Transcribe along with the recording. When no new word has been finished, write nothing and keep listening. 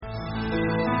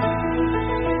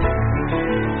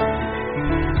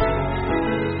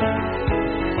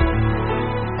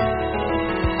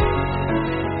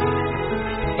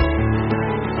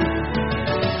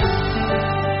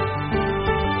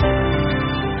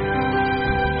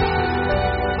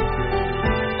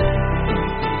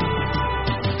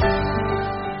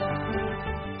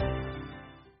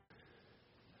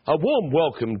A warm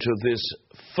welcome to this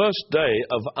first day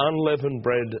of Unleavened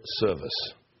Bread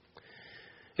service.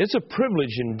 It's a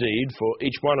privilege indeed for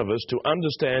each one of us to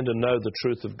understand and know the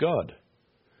truth of God,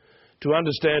 to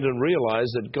understand and realize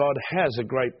that God has a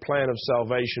great plan of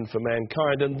salvation for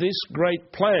mankind, and this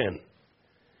great plan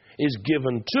is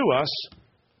given to us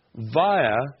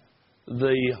via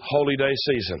the Holy Day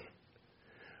season.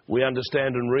 We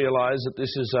understand and realize that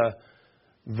this is a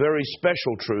very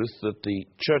special truth that the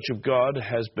Church of God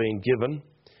has been given.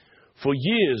 For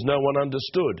years, no one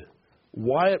understood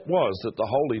why it was that the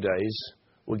holy days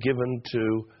were given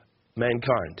to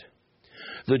mankind.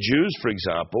 The Jews, for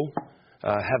example,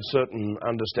 have certain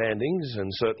understandings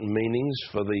and certain meanings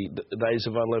for the days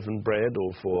of unleavened bread,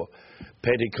 or for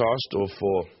Pentecost, or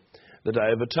for the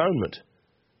Day of Atonement.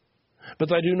 But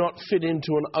they do not fit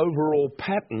into an overall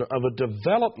pattern of a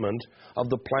development of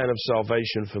the plan of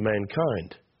salvation for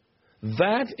mankind.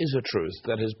 That is a truth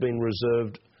that has been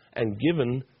reserved and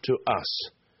given to us.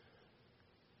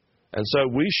 And so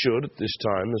we should, at this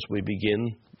time, as we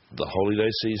begin the Holy Day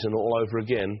season all over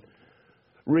again,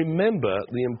 remember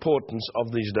the importance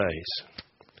of these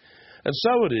days. And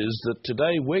so it is that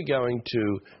today we're going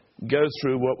to go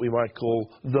through what we might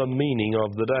call the meaning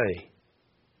of the day.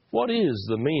 What is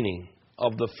the meaning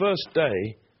of the first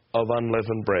day of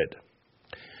unleavened bread?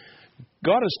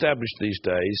 God established these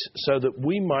days so that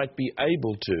we might be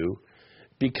able to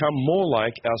become more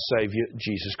like our Saviour,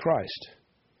 Jesus Christ.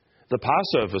 The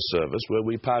Passover service, where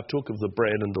we partook of the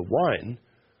bread and the wine,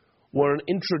 were an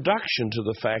introduction to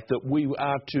the fact that we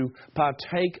are to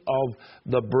partake of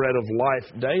the bread of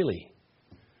life daily.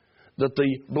 That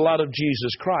the blood of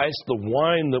Jesus Christ, the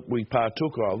wine that we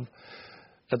partook of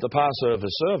at the Passover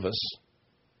service,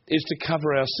 is to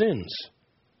cover our sins.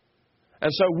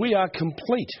 And so we are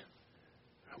complete.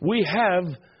 We have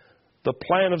the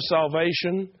plan of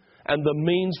salvation and the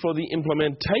means for the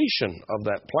implementation of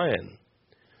that plan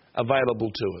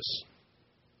available to us.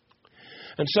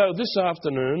 And so this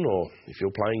afternoon, or if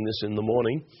you're playing this in the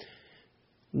morning,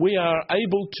 we are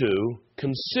able to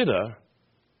consider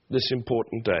this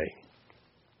important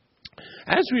day.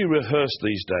 As we rehearse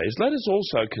these days, let us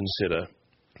also consider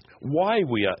why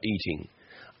we are eating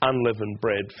unleavened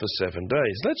bread for 7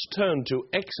 days. Let's turn to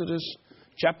Exodus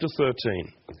chapter 13.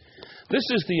 This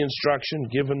is the instruction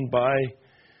given by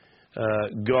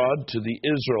God to the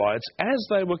Israelites as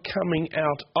they were coming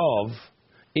out of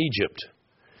Egypt.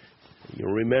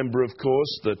 You'll remember, of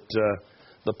course, that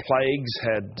the plagues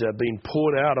had been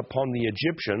poured out upon the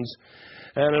Egyptians,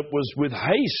 and it was with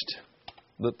haste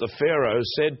that the Pharaoh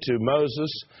said to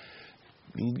Moses,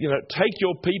 take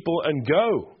your people and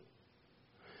go.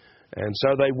 And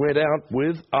so they went out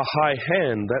with a high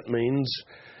hand. That means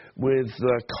with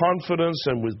confidence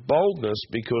and with boldness,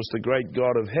 because the great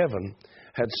God of heaven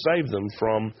had saved them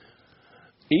from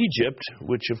Egypt,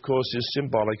 which of course is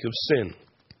symbolic of sin.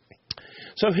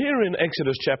 So here in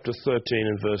Exodus chapter 13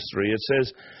 and verse 3 it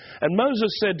says, "And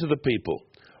Moses said to the people,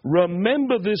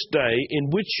 remember this day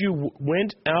in which you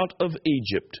went out of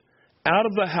Egypt, out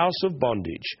of the house of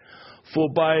bondage. For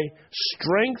by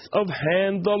strength of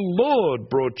hand the Lord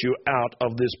brought you out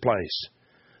of this place.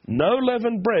 No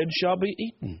leavened bread shall be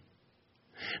eaten."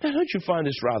 Now, don't you find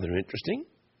this rather interesting?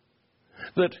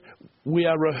 That we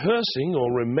are rehearsing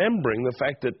or remembering the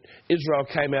fact that Israel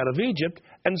came out of Egypt,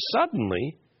 and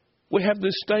suddenly we have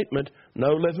this statement,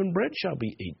 no leavened bread shall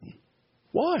be eaten.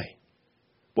 Why?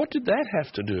 What did that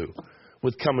have to do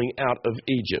with coming out of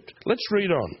Egypt? Let's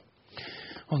read on.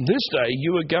 "On this day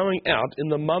you are going out in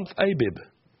the month Abib.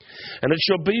 And it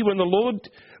shall be when the Lord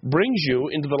brings you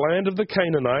into the land of the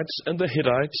Canaanites and the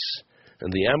Hittites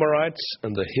and the Amorites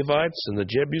and the Hivites and the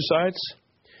Jebusites,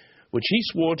 which he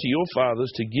swore to your fathers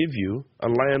to give you, a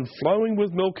land flowing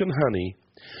with milk and honey,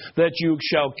 that you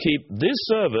shall keep this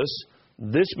service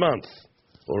this month,"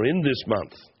 or in this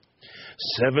month.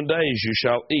 "7 days you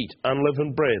shall eat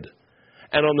unleavened bread,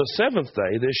 and on the 7th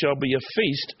day there shall be a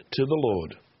feast to the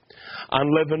Lord.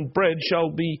 Unleavened bread shall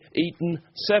be eaten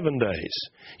 7 days."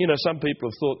 Some people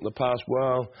have thought in the past,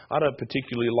 well, I don't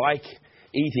particularly like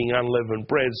eating unleavened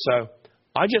bread, so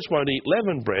I just won't eat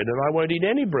leavened bread and I won't eat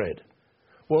any bread.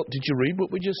 Well, did you read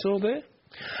what we just saw there?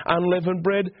 Unleavened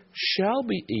bread shall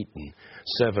be eaten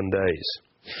 7 days.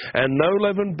 "And no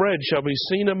leavened bread shall be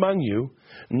seen among you,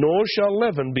 nor shall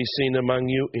leaven be seen among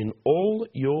you in all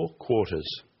your quarters."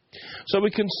 So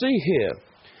we can see here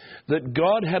that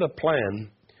God had a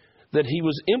plan that he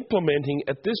was implementing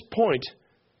at this point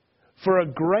for a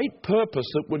great purpose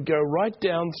that would go right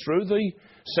down through the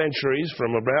centuries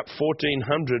from about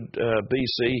 1400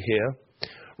 BC here,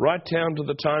 right down to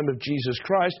the time of Jesus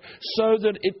Christ, so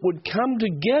that it would come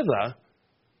together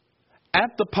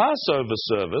at the Passover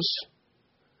service,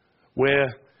 where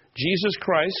Jesus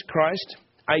Christ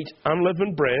ate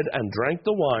unleavened bread and drank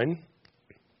the wine.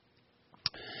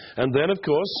 And then, of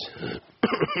course,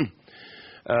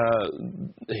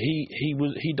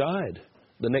 he died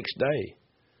the next day.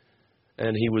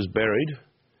 And he was buried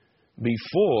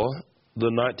before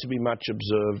the night to be much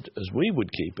observed as we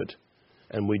would keep it,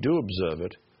 and we do observe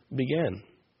it, began.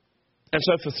 And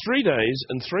so for 3 days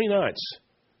and 3 nights,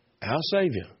 our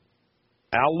Saviour,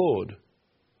 our Lord,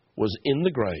 was in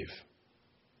the grave.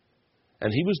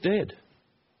 And he was dead,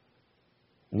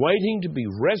 waiting to be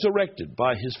resurrected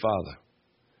by his Father.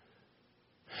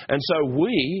 And so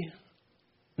we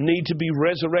need to be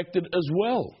resurrected as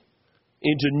well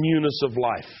into newness of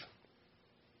life.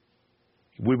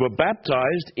 We were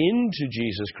baptized into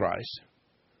Jesus Christ.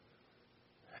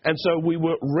 And so we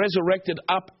were resurrected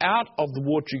up out of the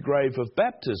watery grave of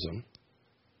baptism.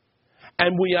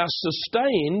 And we are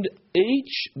sustained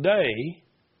each day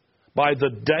by the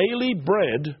daily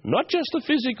bread, not just the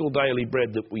physical daily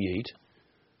bread that we eat,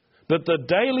 but the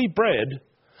daily bread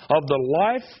of the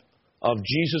life of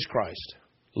Jesus Christ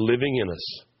living in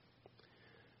us.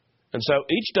 And so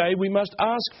each day we must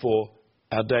ask for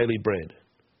our daily bread.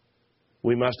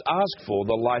 We must ask for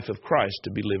the life of Christ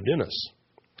to be lived in us.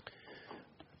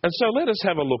 And so let us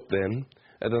have a look then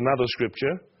at another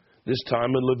scripture, this time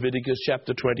in Leviticus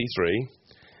chapter 23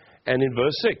 and in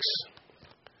verse 6.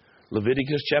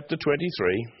 Leviticus chapter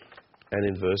 23 and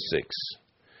in verse 6.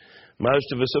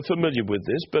 Most of us are familiar with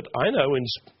this, but I know in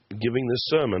giving this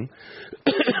sermon,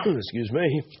 excuse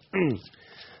me,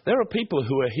 there are people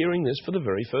who are hearing this for the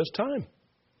very first time.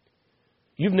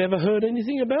 You've never heard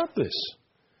anything about this.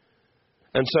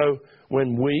 And so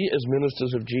when we as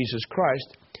ministers of Jesus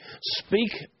Christ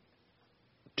speak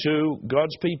to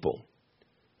God's people,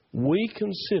 we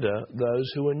consider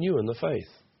those who are new in the faith,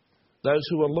 those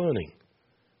who are learning.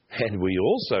 And we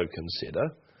also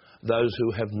consider those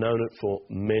who have known it for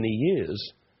many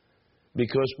years,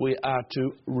 because we are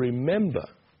to remember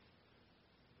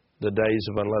the days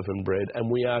of unleavened bread, and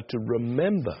we are to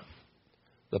remember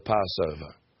the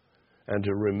Passover, and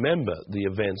to remember the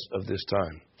events of this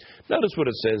time. Notice what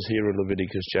it says here in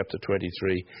Leviticus chapter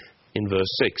 23 in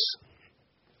verse 6.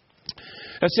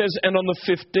 It says, "And on the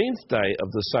 15th day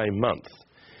of the same month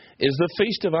is the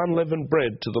feast of unleavened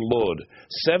bread to the Lord.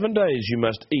 7 days you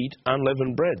must eat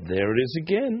unleavened bread." There it is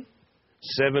again.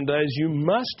 7 days you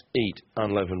must eat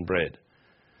unleavened bread.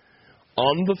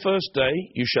 "On the first day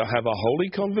you shall have a holy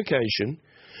convocation.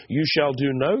 You shall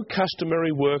do no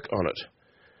customary work on it,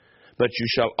 but you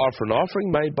shall offer an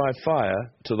offering made by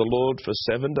fire to the Lord for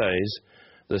 7 days.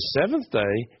 The 7th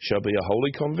day shall be a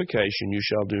holy convocation. You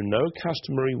shall do no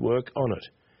customary work on it."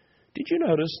 Did you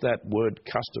notice that word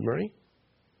customary?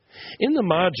 In the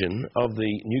margin of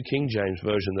the New King James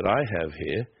Version that I have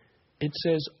here, it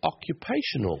says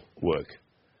occupational work.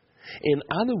 In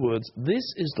other words,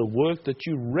 this is the work that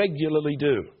you regularly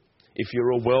do. If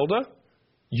you're a welder,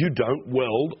 you don't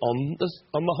weld on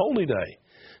the holy day.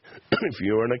 If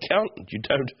you're an accountant, you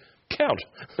don't count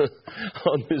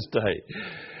on this day.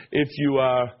 If you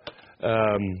are,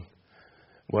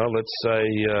 let's say,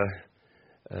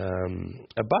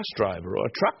 a bus driver or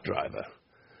a truck driver,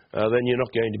 then you're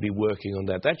not going to be working on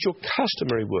that. That's your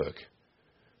customary work.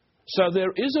 So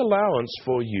there is allowance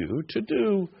for you to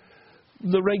do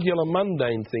the regular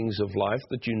mundane things of life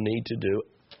that you need to do,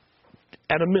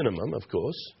 at a minimum, of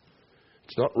course.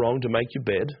 It's not wrong to make your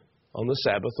bed on the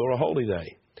Sabbath or a holy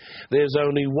day. There's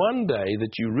only one day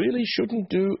that you really shouldn't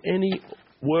do any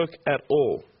work at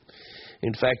all.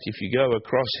 In fact, if you go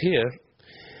across here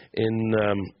in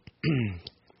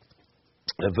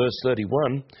verse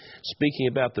 31, speaking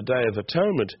about the Day of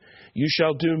Atonement, "You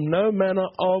shall do no manner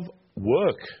of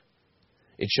work.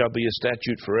 It shall be a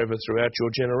statute forever throughout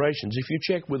your generations." If you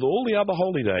check with all the other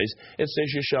holy days, it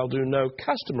says you shall do no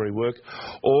customary work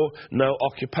or no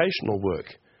occupational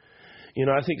work. You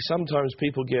know, I think sometimes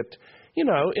people get, in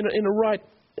a right,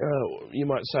 you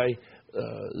might say,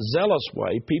 zealous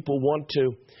way, people want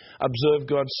to observe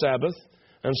God's Sabbath,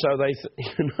 and so they,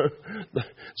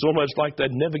 it's almost like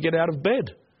they'd never get out of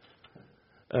bed.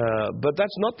 But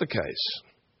that's not the case.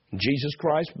 Jesus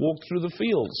Christ walked through the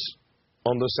fields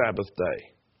on the Sabbath day.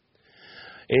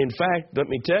 In fact, let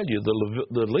me tell you,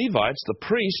 the Levites, the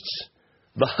priests,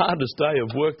 the hardest day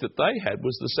of work that they had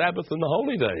was the Sabbath and the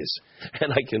holy days.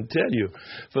 And I can tell you,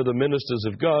 for the ministers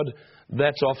of God,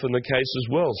 that's often the case as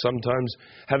well. Sometimes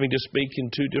having to speak in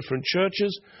 2 different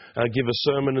churches, give a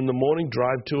sermon in the morning,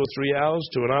 drive 2 or 3 hours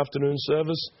to an afternoon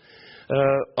service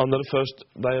on the first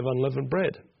day of unleavened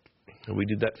bread. And we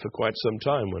did that for quite some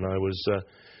time when I was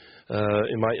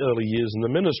in my early years in the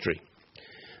ministry.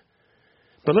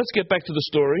 But let's get back to the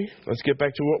story. Let's get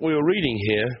back to what we were reading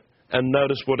here and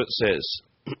notice what it says.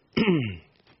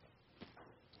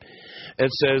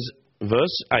 It says,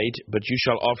 verse 8, "But you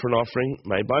shall offer an offering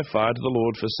made by fire to the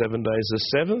Lord for 7 days. The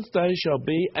seventh day shall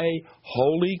be a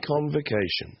holy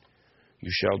convocation.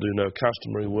 You shall do no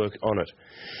customary work on it."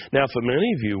 Now, for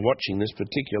many of you watching this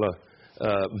particular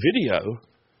video,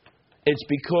 it's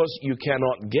because you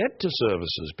cannot get to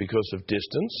services because of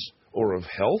distance or of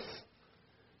health.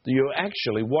 You're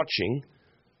actually watching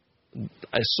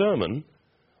a sermon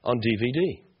on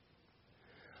DVD.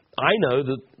 I know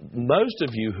that most of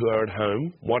you who are at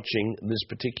home watching this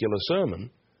particular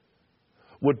sermon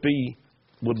would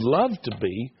love to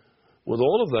be with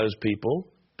all of those people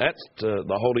at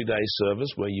the Holy Day service,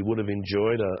 where you would have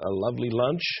enjoyed a lovely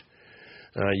lunch.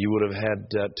 You would have had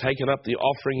taken up the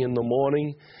offering in the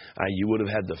morning. You would have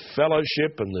had the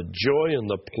fellowship and the joy and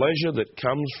the pleasure that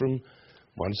comes from,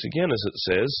 once again, as it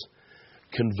says,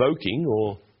 convoking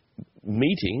or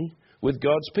meeting with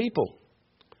God's people.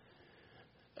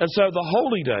 And so the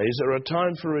holy days are a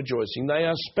time for rejoicing. They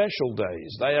are special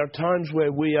days. They are times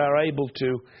where we are able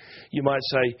to, you might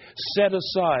say, set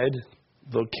aside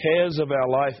the cares of our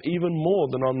life even more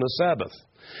than on the Sabbath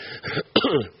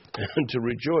and to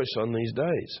rejoice on these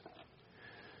days.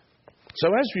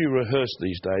 So as we rehearse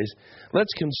these days,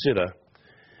 let's consider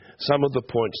some of the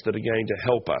points that are going to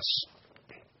help us.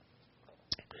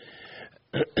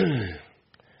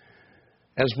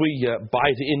 As we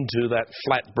bite into that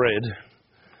flat bread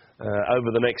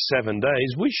over the next 7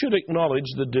 days, we should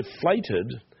acknowledge the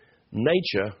deflated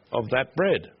nature of that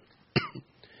bread.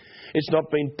 It's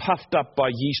not been puffed up by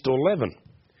yeast or leaven.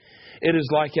 It is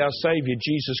like our Savior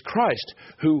Jesus Christ,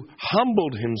 who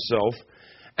humbled himself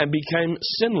and became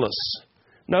sinless.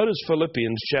 Notice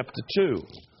Philippians chapter 2.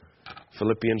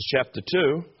 Philippians chapter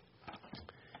 2.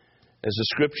 There's a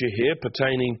scripture here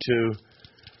pertaining to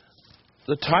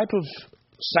the type of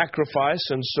sacrifice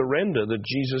and surrender that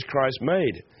Jesus Christ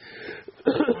made.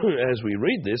 As we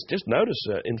read this, just notice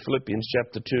in Philippians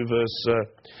chapter 2,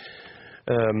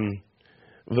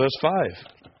 verse 5.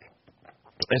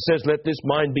 It says, "Let this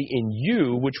mind be in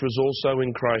you, which was also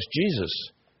in Christ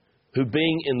Jesus, who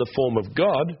being in the form of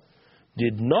God,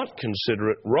 did not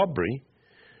consider it robbery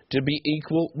to be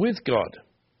equal with God,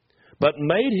 but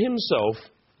made himself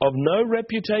of no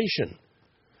reputation,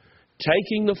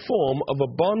 taking the form of a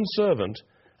bondservant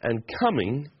and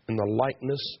coming in the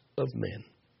likeness of men."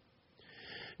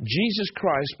 Jesus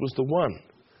Christ was the one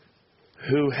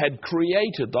who had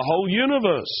created the whole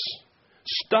universe,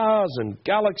 stars and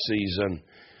galaxies and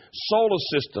solar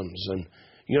systems. And,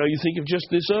 you think of just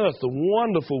this earth, the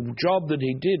wonderful job that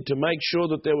he did to make sure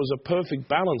that there was a perfect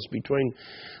balance between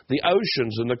the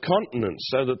oceans and the continents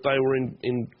so that they were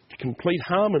in complete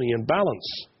harmony and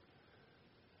balance.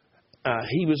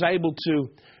 He was able to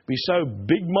be so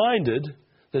big-minded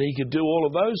that he could do all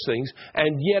of those things,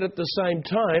 and yet at the same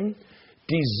time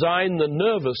design the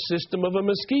nervous system of a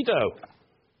mosquito.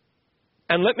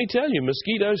 And let me tell you,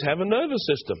 mosquitoes have a nervous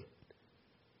system.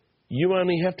 You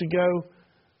only have to go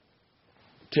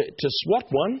to swat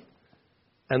one,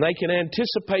 and they can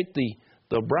anticipate the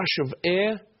rush of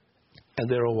air, and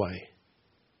they're away.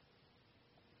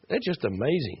 They're just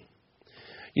amazing.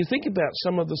 You think about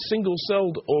some of the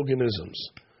single-celled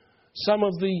organisms, some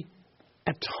of the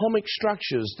atomic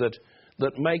structures that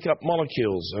make up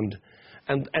molecules,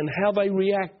 and how they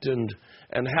react and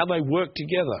how they work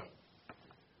together.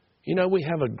 We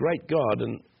have a great God,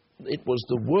 and it was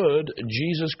the Word,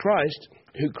 Jesus Christ,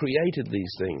 who created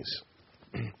these things.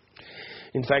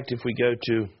 In fact, if we go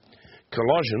to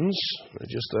Colossians,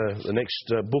 just the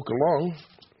next book along,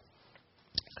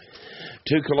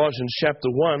 to Colossians chapter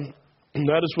 1,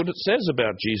 notice what it says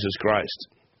about Jesus Christ.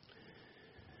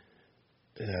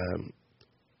 I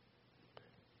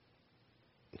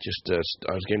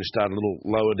was going to start a little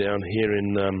lower down here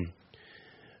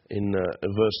in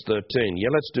verse 13. Yeah,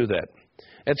 let's do that.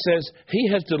 It says, "He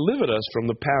has delivered us from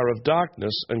the power of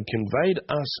darkness and conveyed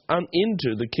us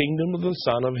into the kingdom of the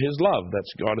Son of his love."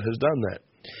 That's God has done that.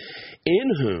 "In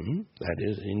whom," that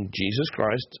is, in Jesus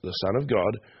Christ, the Son of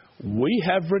God, "we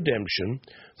have redemption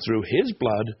through his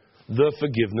blood, the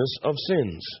forgiveness of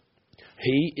sins."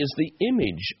 He is the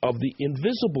image of the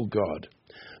invisible God,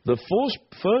 the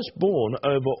firstborn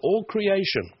over all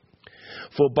creation.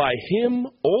 For by him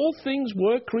all things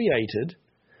were created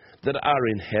that are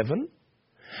in heaven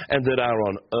and that are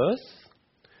on earth,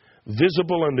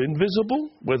 visible and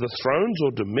invisible, whether thrones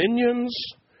or dominions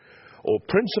or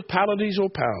principalities or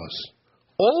powers.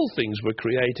 All things were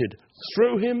created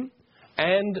through him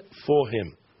and for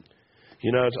him. I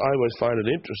always find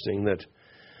it interesting that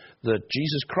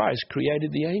Jesus Christ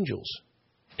created the angels.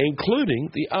 including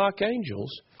the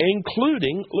archangels,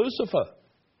 including Lucifer.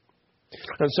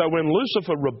 And so when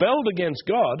Lucifer rebelled against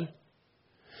God,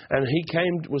 and he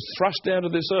was thrust out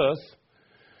of this earth,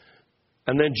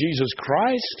 and then Jesus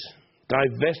Christ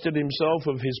divested himself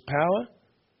of his power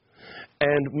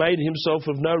and made himself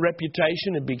of no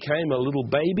reputation and became a little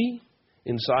baby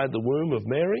inside the womb of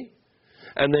Mary,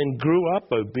 and then grew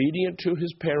up obedient to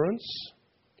his parents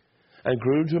and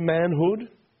grew to manhood.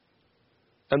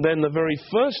 And then the very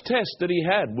first test that he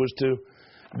had was to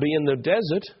be in the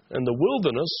desert and the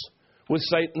wilderness with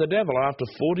Satan the devil after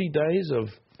 40 days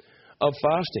of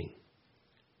fasting.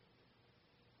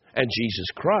 And Jesus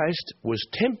Christ was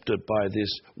tempted by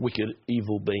this wicked,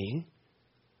 evil being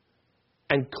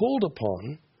and called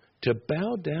upon to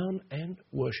bow down and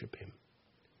worship him.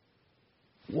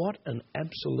 What an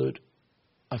absolute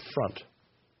affront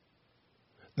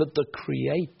that the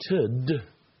created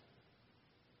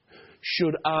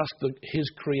should ask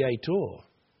his creator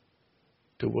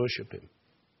to worship him.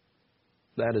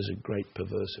 That is a great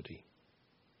perversity.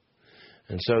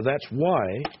 And so that's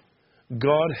why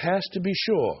God has to be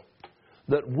sure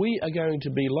that we are going to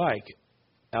be like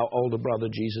our older brother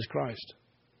Jesus Christ.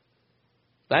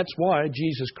 That's why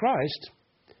Jesus Christ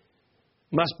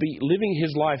must be living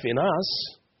his life in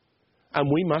us, and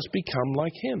we must become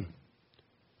like him.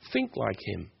 Think like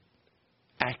him.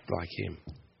 Act like him.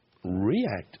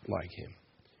 React like him.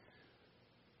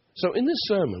 So in this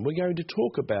sermon, we're going to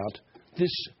talk about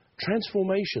this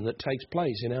transformation that takes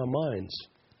place in our minds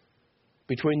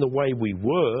between the way we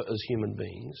were as human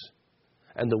beings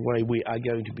and the way we are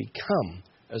going to become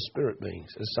as spirit beings,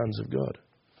 as sons of God.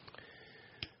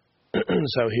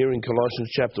 So here in Colossians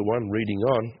chapter 1, reading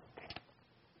on,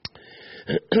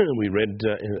 we read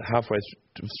halfway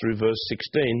through verse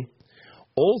 16,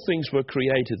 all things were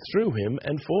created through him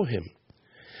and for him.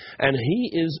 And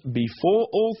he is before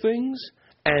all things,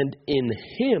 and in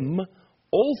him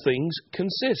all things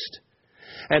consist.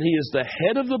 And he is the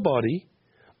head of the body,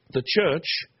 the church,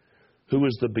 who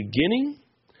is the beginning,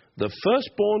 the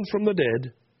firstborn from the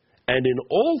dead, and in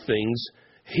all things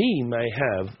he may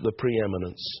have the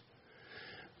preeminence.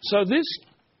 So this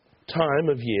time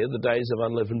of year, the days of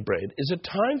unleavened bread, is a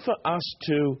time for us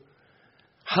to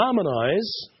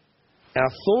harmonize our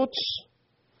thoughts,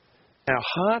 our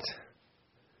heart,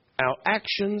 our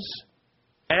actions,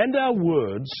 and our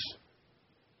words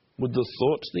with the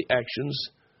thoughts, the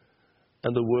actions,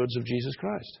 and the words of Jesus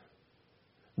Christ.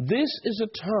 This is a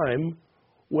time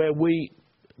where we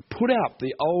put out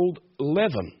the old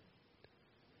leaven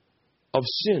of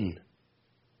sin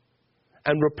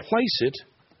and replace it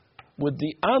with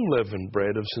the unleavened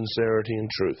bread of sincerity and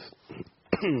truth.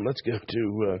 Let's go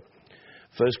to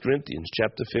 1 Corinthians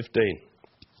chapter 15.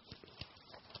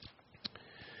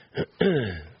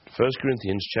 1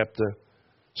 Corinthians chapter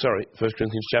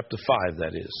 5,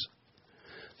 that is.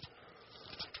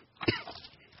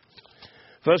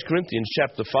 1 Corinthians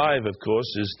chapter 5, of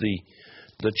course, is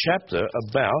the chapter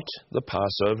about the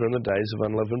Passover and the days of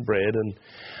unleavened bread. And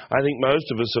I think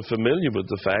most of us are familiar with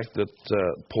the fact that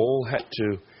Paul had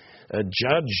to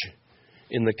judge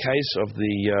in the case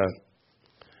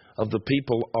of the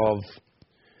people of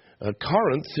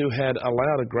Corinth, who had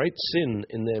allowed a great sin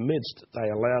in their midst. They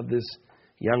allowed this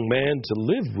young man to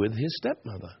live with his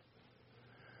stepmother.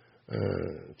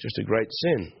 Just a great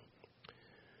sin.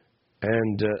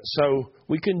 And so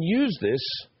we can use this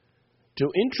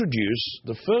to introduce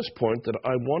the first point that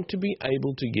I want to be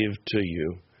able to give to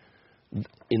you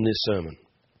in this sermon.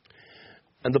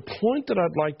 And the point that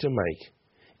I'd like to make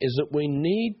is that we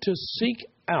need to seek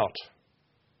out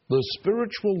the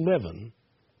spiritual leaven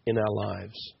in our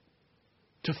lives,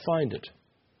 to find it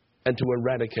and to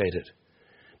eradicate it.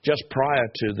 Just prior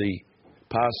to the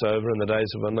Passover and the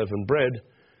days of unleavened bread,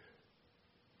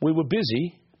 we were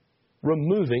busy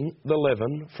removing the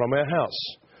leaven from our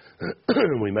house.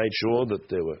 We made sure that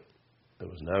there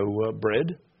was no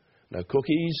bread, no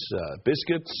cookies,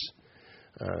 biscuits,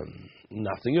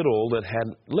 nothing at all that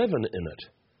had leaven in it.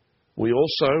 We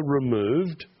also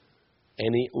removed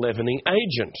any leavening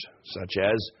agent, such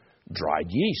as dried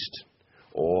yeast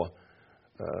or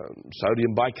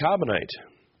sodium bicarbonate.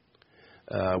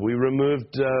 We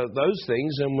removed those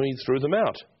things and we threw them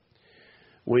out.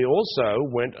 We also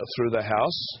went through the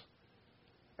house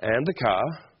and the car,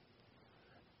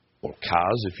 or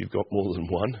cars if you've got more than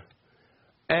one,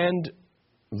 and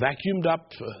vacuumed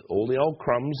up all the old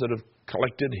crumbs that have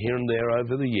collected here and there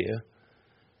over the year,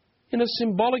 in a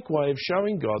symbolic way of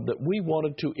showing God that we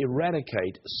wanted to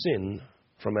eradicate sin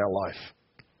from our life.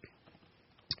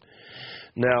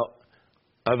 Now,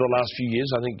 Over the last few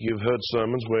years, I think you've heard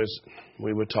sermons where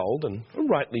we were told, and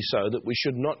rightly so, that we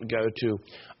should not go to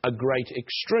a great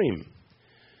extreme.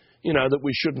 You know, that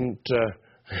we shouldn't,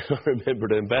 I remember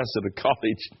at Ambassador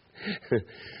College,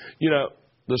 you know,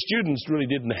 the students really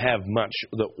didn't have much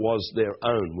that was their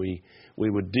own. We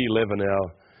would de-leaven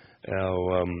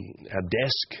our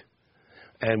desk,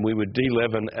 and we would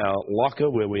de-leaven our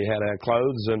locker where we had our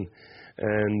clothes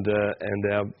and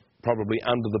our probably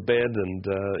under the bed and,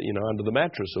 under the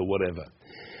mattress or whatever.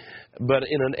 But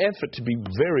in an effort to be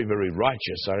very, very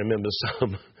righteous, I remember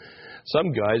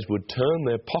some guys would turn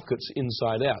their pockets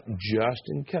inside out just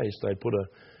in case they put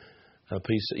a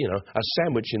piece, a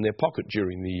sandwich in their pocket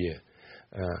during the year.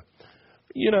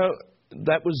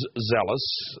 That was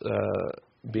zealous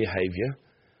behavior.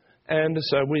 And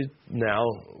so we now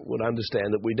would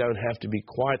understand that we don't have to be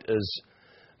quite as,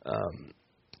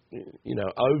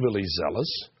 overly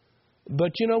zealous.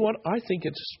 But you know what? I think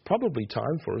it's probably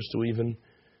time for us to even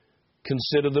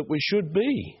consider that we should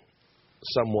be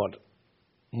somewhat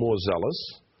more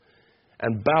zealous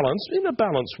and balanced, in a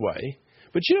balanced way.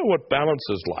 But you know what balance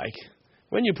is like?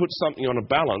 When you put something on a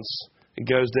balance, it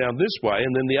goes down this way,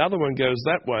 and then the other one goes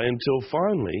that way until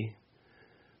finally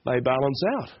they balance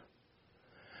out.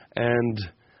 And,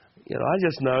 I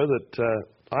just know that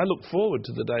I look forward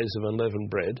to the days of unleavened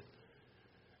bread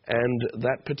and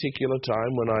that particular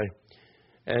time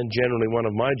and generally one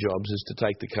of my jobs is to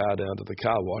take the car down to the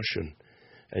car wash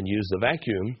and use the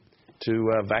vacuum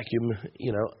to vacuum,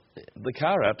 the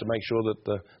car out to make sure that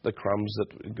the crumbs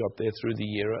that got there through the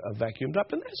year are vacuumed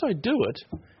up. And as I do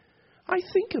it, I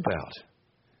think about,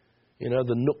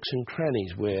 the nooks and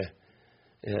crannies where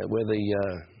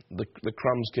the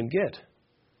crumbs can get.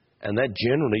 And that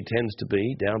generally tends to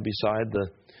be down beside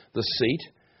the seat.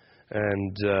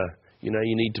 And,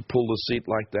 you need to pull the seat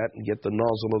like that and get the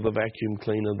nozzle of the vacuum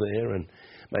cleaner there and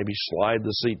maybe slide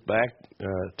the seat back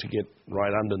to get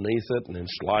right underneath it and then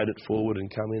slide it forward and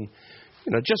come in.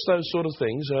 Just those sort of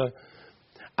things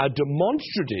are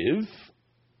demonstrative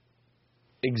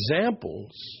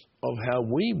examples of how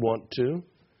we want to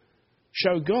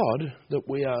show God that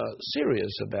we are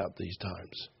serious about these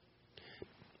times.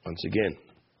 Once again,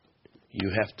 you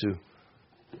have to,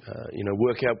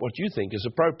 work out what you think is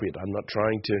appropriate. I'm not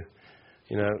trying to,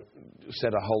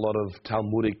 set a whole lot of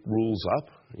Talmudic rules up,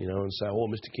 and say, oh,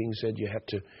 Mr. King said you had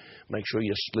to make sure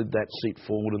you slid that seat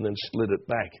forward and then slid it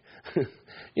back.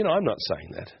 I'm not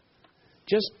saying that.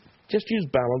 Just use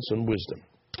balance and wisdom.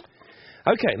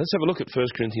 Okay, let's have a look at 1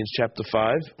 Corinthians chapter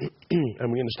 5, and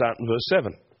we're going to start in verse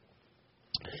 7.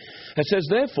 It says,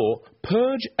 therefore,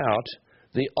 purge out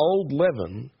the old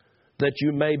leaven, that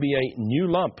you may be a new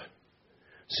lump,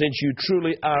 since you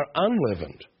truly are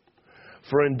unleavened.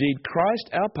 For indeed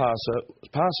Christ our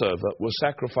Passover was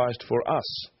sacrificed for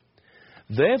us.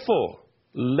 Therefore,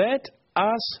 let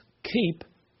us keep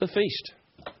the feast.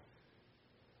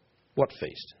 What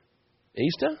feast?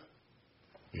 Easter?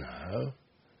 No,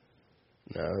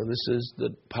 this is the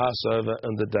Passover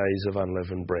and the days of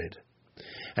unleavened bread.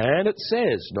 And it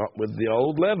says, not with the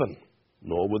old leaven,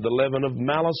 nor with the leaven of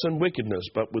malice and wickedness,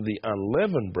 but with the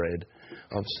unleavened bread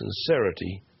of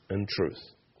sincerity and truth.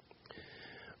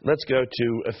 Let's go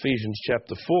to Ephesians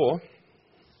chapter 4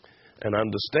 and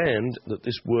understand that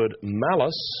this word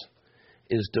malice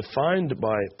is defined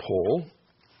by Paul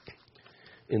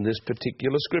in this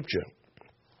particular scripture.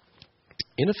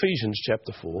 In Ephesians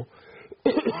chapter 4,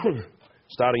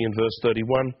 starting in verse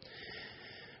 31,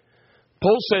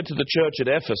 Paul said to the church at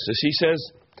Ephesus, he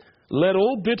says, let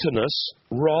all bitterness,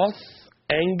 wrath,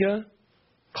 anger,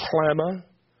 clamour,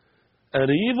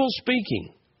 and evil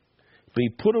speaking be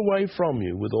put away from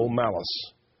you with all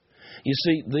malice. You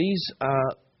see, these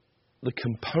are the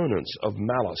components of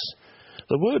malice.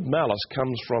 The word malice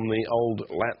comes from the old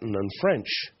Latin and French,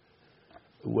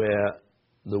 where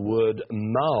the word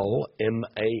mal,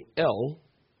 M-A-L,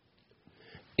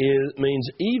 means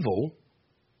evil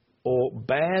or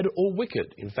bad or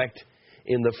wicked. In fact,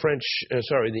 in the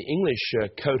the English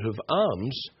coat of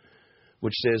arms,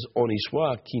 which says "On y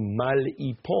soit qui mal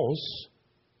y pense,"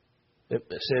 it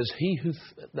says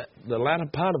the latter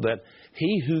part of that,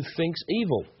 he who thinks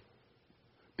evil,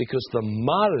 because the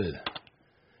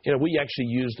mal, we actually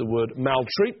use the word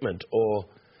maltreatment or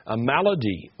a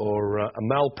malady or a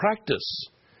malpractice.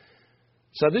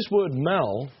 So this word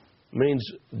mal means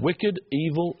wicked,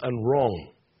 evil, and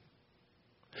wrong.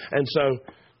 And so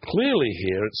clearly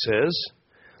here it says,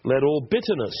 let all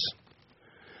bitterness,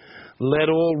 let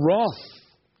all wrath,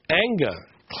 anger,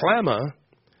 clamour,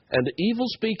 and evil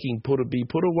speaking be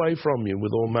put away from you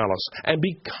with all malice. And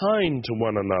be kind to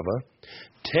one another,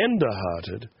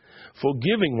 tender-hearted,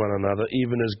 forgiving one another,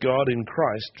 even as God in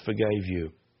Christ forgave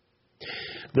you.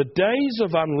 The days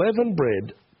of unleavened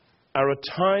bread are a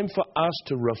time for us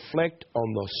to reflect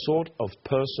on the sort of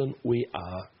person we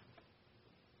are.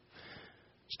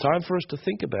 It's time for us to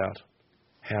think about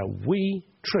how we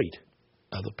treat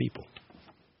other people,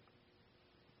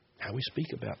 how we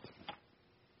speak about them,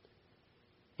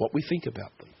 what we think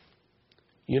about them.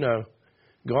 You know,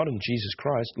 God and Jesus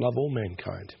Christ love all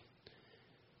mankind.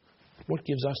 What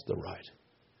gives us the right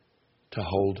to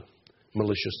hold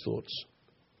malicious thoughts,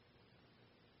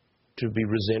 to be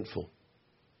resentful,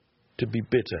 to be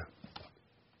bitter,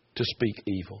 to speak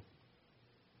evil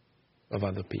of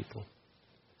other people?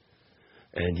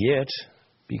 And yet,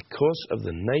 because of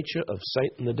the nature of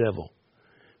Satan the devil,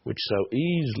 which so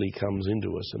easily comes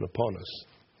into us and upon us,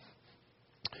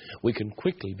 we can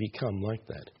quickly become like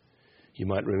that. You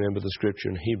might remember the scripture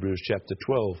in Hebrews chapter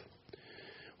 12,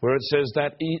 where it says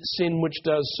that sin which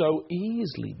does so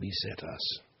easily beset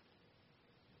us.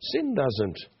 Sin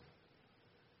doesn't,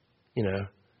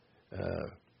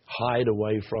 hide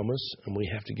away from us, and we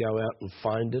have to go out and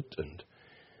find it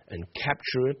and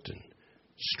capture it and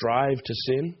strive to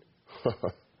sin.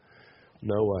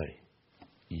 No way.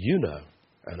 You know,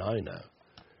 and I know,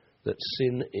 that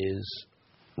sin is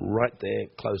right there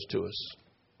close to us.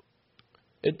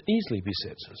 It easily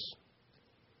besets us.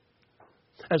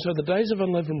 And so the days of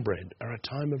unleavened bread are a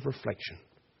time of reflection,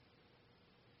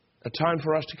 a time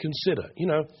for us to consider.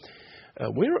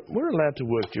 We're allowed to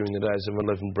work during the days of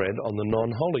unleavened bread on the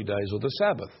non-holy days or the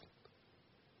Sabbath.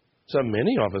 So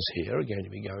many of us here are going to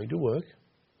be going to work,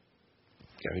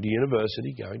 going to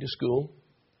university, going to school,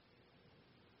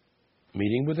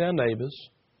 meeting with our neighbours,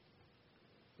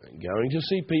 going to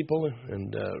see people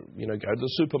and, go to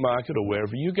the supermarket or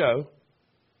wherever you go.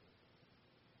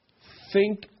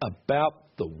 Think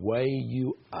about the way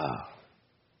you are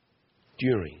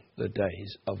during the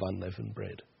days of unleavened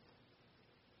bread.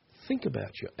 Think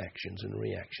about your actions and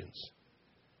reactions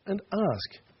and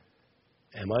ask,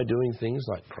 am I doing things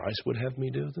like Christ would have me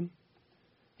do them?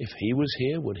 If He was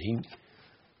here, would He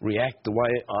react the way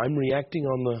I'm reacting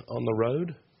on the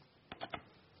road?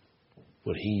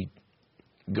 Would He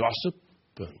gossip?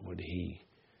 Would He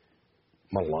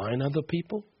malign other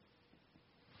people?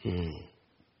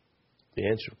 The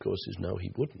answer, of course, is no,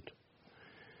 He wouldn't.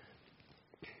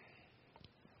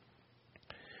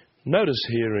 Notice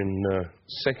here in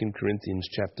 2 Corinthians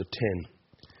chapter 10,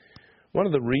 one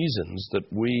of the reasons that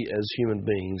we as human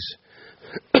beings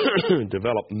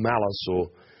develop malice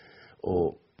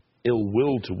or ill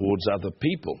will towards other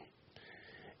people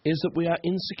is that we are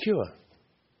insecure.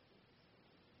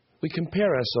 We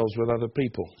compare ourselves with other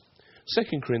people.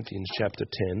 2 Corinthians chapter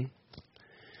 10,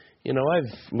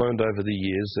 I've learned over the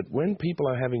years that when people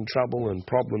are having trouble and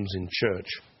problems in church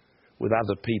with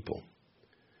other people,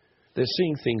 they're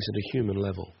seeing things at a human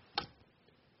level.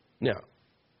 Now,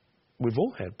 we've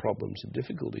all had problems and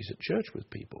difficulties at church with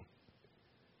people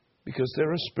because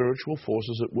there are spiritual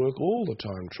forces at work all the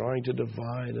time trying to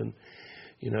divide and,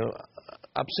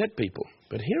 upset people.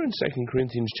 But here in 2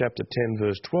 Corinthians chapter 10,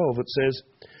 verse 12, it says,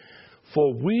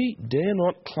 "For we dare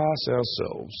not class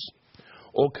ourselves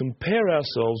or compare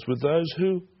ourselves with those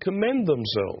who commend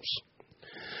themselves.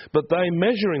 But they,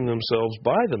 measuring themselves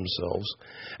by themselves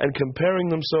and comparing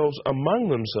themselves among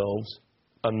themselves,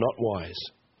 are not wise."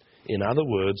 In other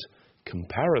words,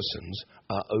 comparisons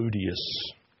are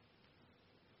odious.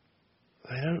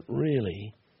 They don't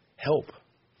really help.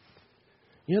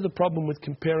 You know the problem with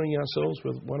comparing ourselves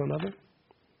with one another?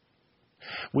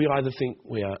 We either think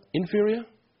we are inferior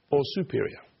or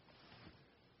superior.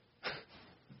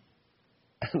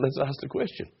 And let's ask the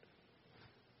question.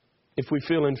 If we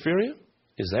feel inferior,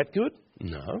 is that good?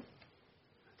 No.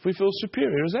 If we feel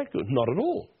superior, is that good? Not at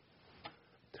all.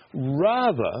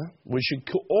 Rather, we should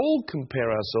all compare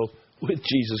ourselves with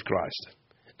Jesus Christ.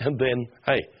 And then,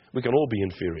 hey, we can all be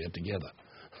inferior together.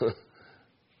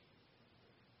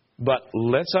 But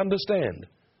let's understand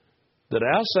that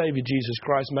our Saviour Jesus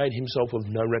Christ made Himself of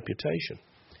no reputation.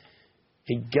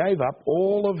 He gave up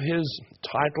all of His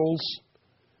titles.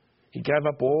 He gave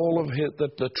up all of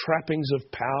the trappings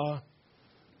of power.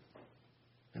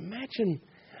 Imagine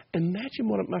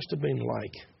what it must have been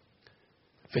like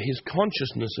for His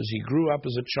consciousness as He grew up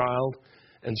as a child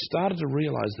and started to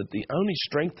realize that the only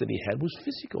strength that He had was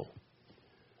physical.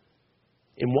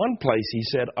 In one place He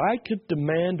said, "I could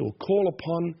demand or call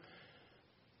upon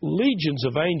legions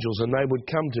of angels and they would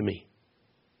come to me."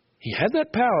 He had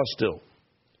that power still,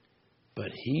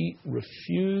 but He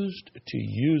refused to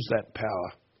use that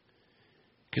power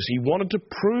because He wanted to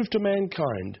prove to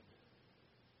mankind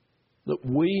that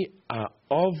we are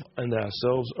of and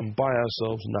ourselves and by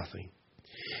ourselves nothing.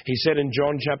 He said in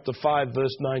John chapter 5,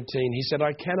 verse 19, he said,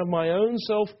 I can of my own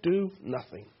self do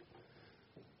nothing.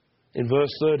 In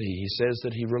verse 30, he says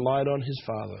that he relied on his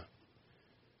Father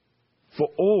for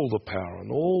all the power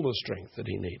and all the strength that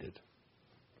he needed.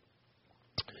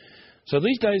 So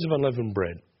these days of unleavened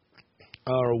bread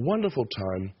are a wonderful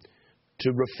time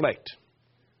to reflect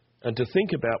and to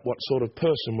think about what sort of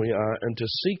person we are and to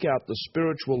seek out the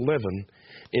spiritual leaven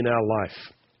in our life.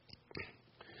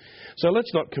 So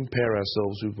let's not compare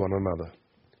ourselves with one another.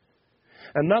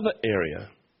 Another area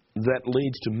that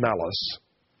leads to malice,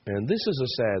 and this is a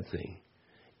sad thing,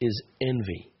 is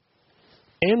envy.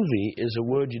 Envy is a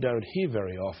word you don't hear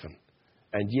very often,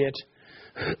 and yet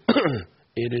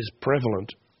it is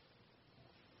prevalent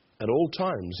at all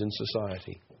times in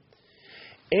society.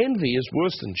 Envy is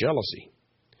worse than jealousy.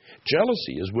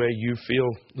 Jealousy is where you feel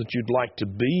that you'd like to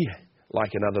be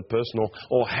like another person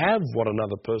or have what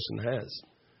another person has.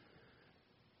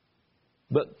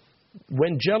 But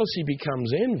when jealousy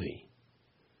becomes envy,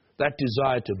 that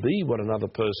desire to be what another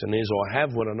person is or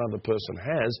have what another person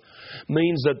has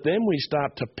means that then we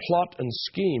start to plot and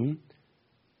scheme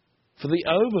for the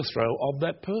overthrow of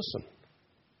that person.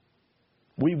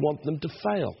 We want them to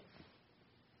fail.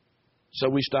 So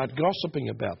we start gossiping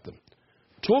about them,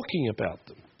 talking about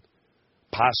them,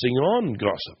 passing on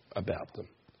gossip about them.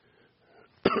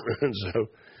 And so,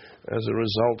 as a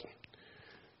result,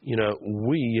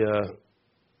 we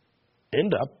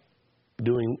end up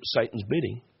doing Satan's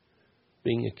bidding,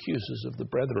 being accusers of the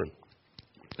brethren.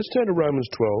 Let's turn to Romans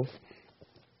 12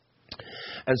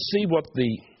 and see what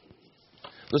the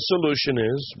solution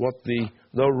is, what the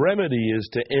remedy is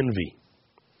to envy.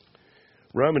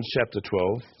 Romans chapter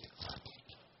 12.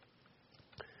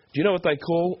 Do you know what they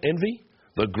call envy?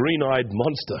 The green-eyed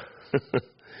monster.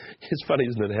 It's funny,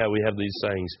 isn't it, how we have these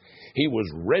sayings. He was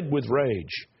red with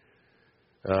rage.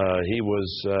 He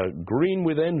was green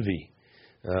with envy.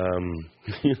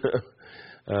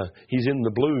 He's in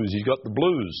the blues. He's got the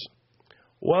blues.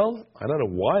 Well, I don't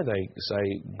know why they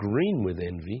say green with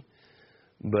envy,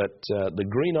 but the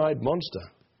green-eyed monster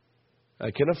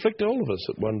can afflict all of us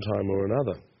at one time or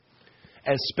another,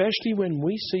 especially when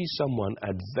we see someone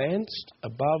advanced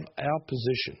above our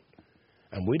position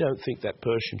and we don't think that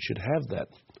person should have that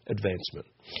advancement.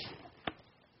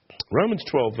 Romans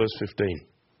 12, verse 15.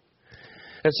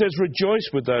 It says, rejoice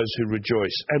with those who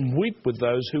rejoice and weep with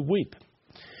those who weep.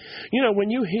 You know, when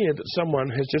you hear that someone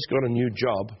has just got a new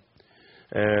job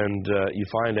and you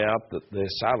find out that their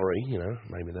salary,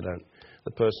 maybe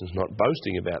the person's not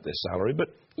boasting about their salary, but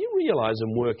you realize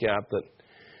and work out that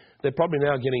they're probably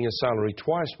now getting a salary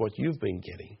twice what you've been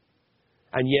getting.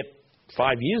 And yet,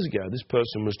 5 years ago, this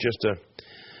person was just a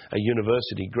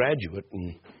university graduate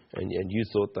and you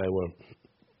thought they were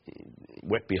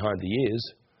wet behind the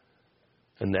ears.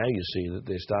 And now you see that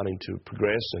they're starting to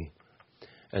progress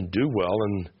and do well,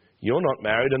 and you're not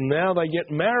married, and now they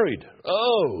get married.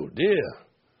 Oh, dear.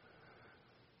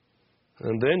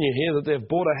 And then you hear that they've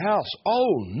bought a house.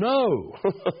 Oh, no.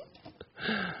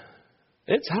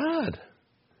 It's hard.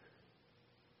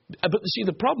 But see,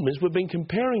 the problem is we've been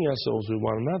comparing ourselves with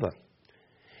one another.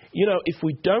 If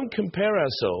we don't compare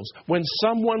ourselves, when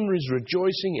someone is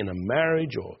rejoicing in a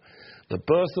marriage or the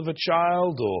birth of a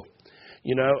child or,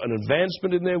 an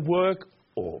advancement in their work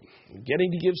or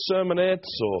getting to give sermonettes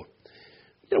or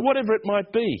whatever it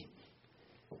might be,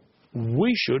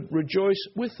 we should rejoice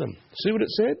with them. See what it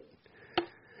said?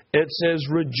 It says,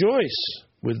 rejoice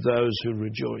with those who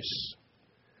rejoice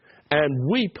and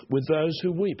weep with those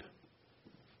who weep.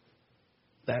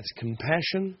 That's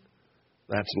compassion,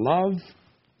 that's love,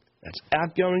 that's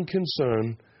outgoing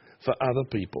concern for other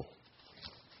people.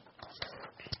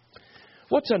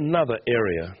 What's another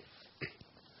area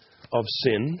of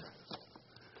sin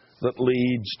that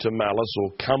leads to malice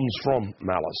or comes from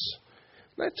malice?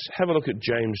 Let's have a look at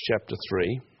James chapter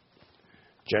 3.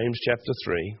 James chapter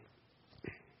 3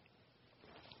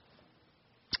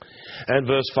 and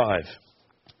verse 5.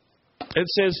 It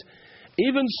says,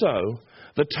 even so,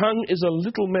 the tongue is a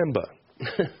little member.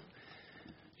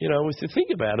 If you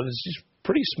think about it, it's just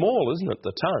pretty small, isn't it,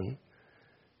 the tongue?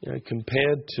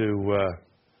 Compared to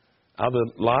other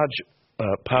large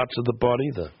parts of the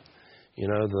body,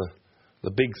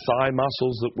 the big thigh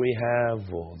muscles that we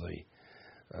have, or the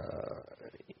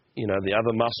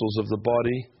other muscles of the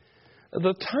body.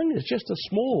 The tongue is just a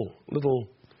small little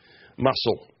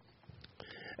muscle.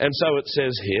 And so it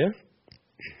says here,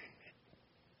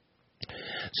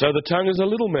 so the tongue is a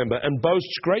little member and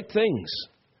boasts great things.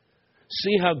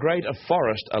 See how great a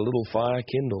forest a little fire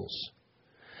kindles.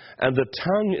 And the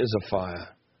tongue is a fire,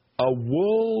 a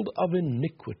world of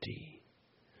iniquity.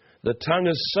 The tongue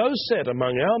is so set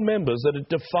among our members that it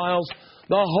defiles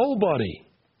the whole body,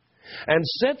 and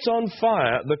sets on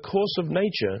fire the course of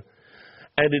nature,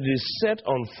 and it is set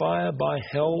on fire by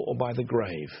hell or by the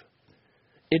grave.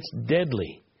 It's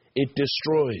deadly. It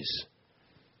destroys.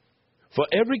 For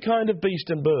every kind of beast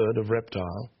and bird, of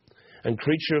reptile, and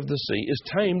creature of the sea is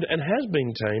tamed and has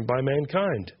been tamed by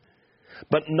mankind.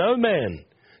 But no man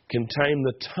can tame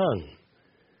the tongue.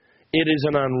 It is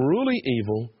an unruly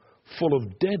evil full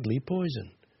of deadly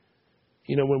poison.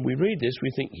 You know, when we read this,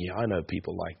 we think, yeah, I know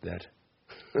people like that.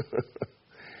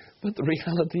 But the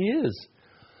reality is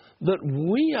that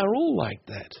we are all like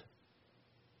that.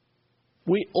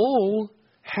 We all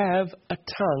have a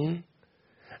tongue,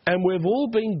 and we've all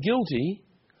been guilty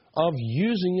of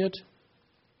using it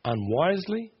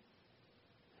unwisely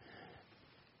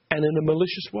and in a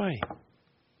malicious way.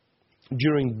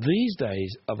 During these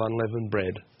days of unleavened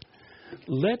bread,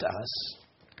 let us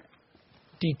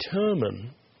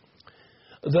determine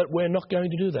that we're not going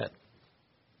to do that.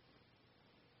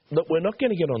 That we're not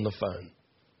going to get on the phone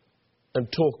and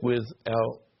talk with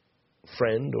our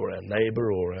friend or our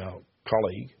neighbour or our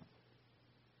colleague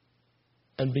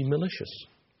and be malicious.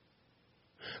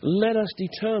 Let us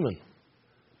determine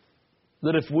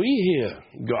that if we hear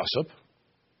gossip,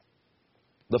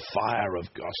 the fire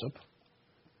of gossip,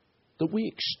 that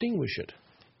we extinguish it.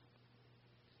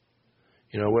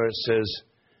 You know, where it says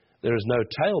there is no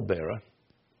talebearer,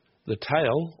 the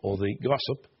tale or the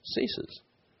gossip ceases.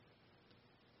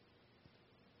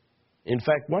 In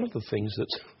fact, one of the things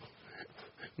that's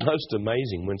most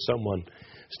amazing when someone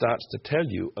starts to tell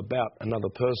you about another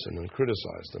person and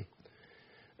criticize them,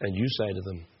 and you say to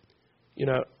them, you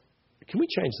know, can we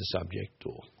change the subject?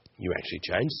 Or you actually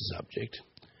change the subject.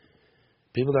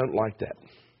 People don't like that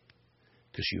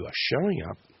because you are showing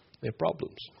up their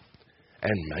problems.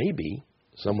 And maybe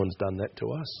someone's done that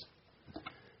to us,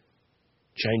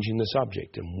 changing the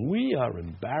subject. And we are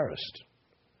embarrassed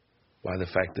by the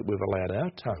fact that we've allowed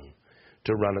our tongue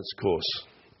to run its course.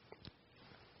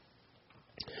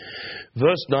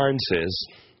 Verse 9 says,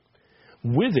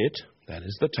 with it, that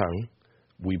is the tongue,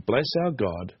 we bless our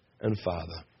God and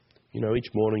Father. You know, each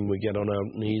morning we get on our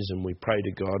knees and we pray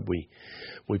to God.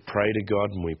 We pray to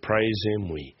God and we praise Him.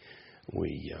 We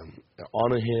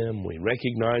honour Him. We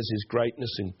recognise His greatness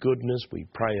and goodness. We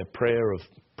pray a prayer of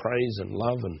praise and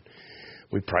love, and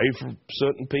we pray for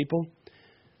certain people.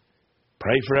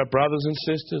 Pray for our brothers and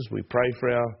sisters. We pray for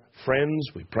our friends.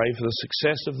 We pray for the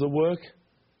success of the work.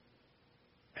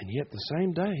 And yet the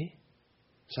same day,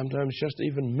 sometimes just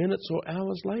even minutes or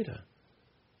hours later,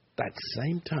 that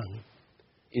same tongue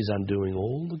is undoing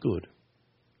all the good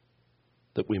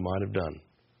that we might have done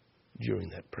during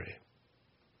that prayer.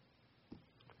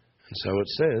 And so it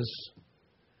says,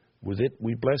 with it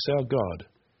we bless our God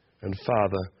and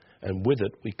Father, and with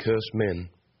it we curse men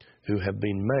who have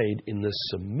been made in the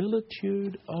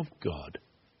similitude of God.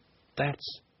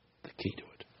 That's the key to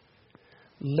it.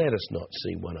 Let us not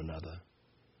see one another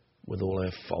with all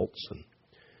our faults and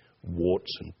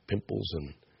warts and pimples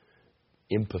and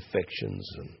imperfections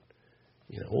and,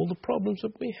 you know, all the problems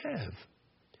that we have.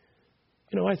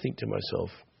 You know, I think to myself,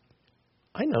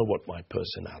 I know what my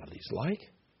personality's like.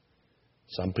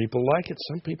 Some people like it,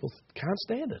 some people can't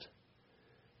stand it.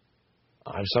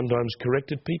 I've sometimes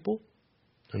corrected people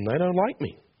and they don't like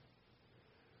me.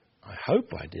 I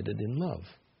hope I did it in love.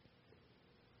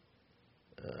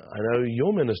 I know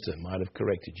your minister might have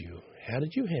corrected you. How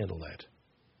did you handle that?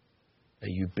 Are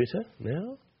you bitter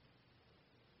now?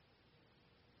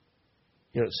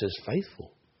 You know, it says,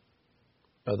 faithful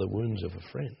are the wounds of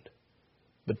a friend,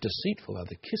 but deceitful are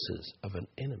the kisses of an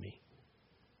enemy.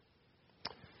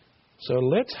 So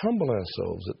let's humble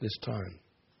ourselves at this time,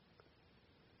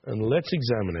 and let's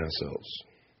examine ourselves.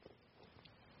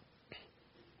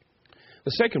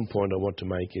 The second point I want to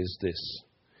make is this.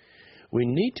 We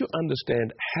need to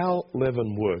understand how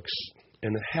leaven works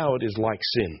and how it is like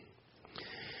sin.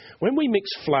 When we mix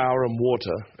flour and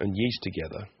water and yeast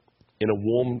together in a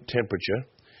warm temperature,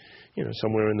 you know,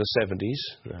 somewhere in the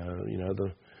 70s, you know,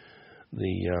 the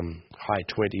high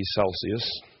 20s Celsius,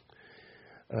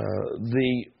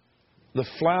 the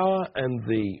flour and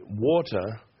the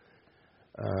water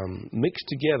mix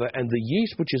together, and the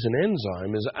yeast, which is an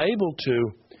enzyme, is able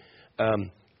to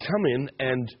come in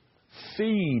and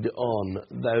feed on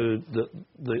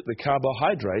the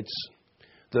carbohydrates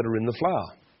that are in the flour.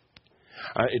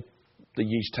 The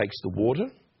yeast takes the water,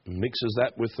 mixes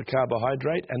that with the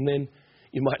carbohydrate, and then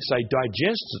you might say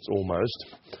digests it almost,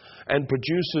 and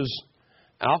produces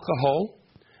alcohol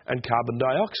and carbon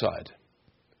dioxide.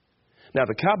 Now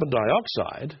the carbon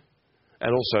dioxide,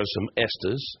 and also some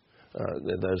esters,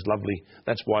 those lovely,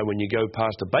 that's why when you go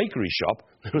past a bakery shop,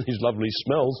 there are these lovely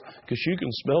smells, because you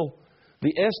can smell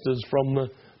the esters from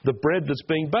the bread that's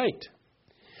being baked.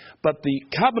 But the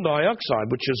carbon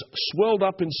dioxide, which is swelled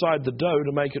up inside the dough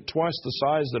to make it twice the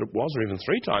size that it was, or even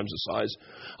 3 times the size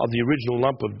of the original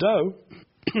lump of dough,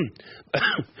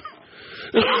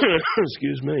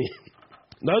 excuse me,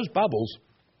 those bubbles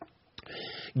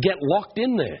get locked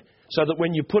in there so that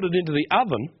when you put it into the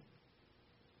oven,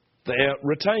 they're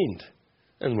retained.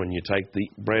 And when you take the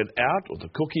bread out, or the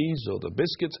cookies, or the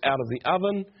biscuits out of the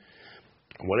oven,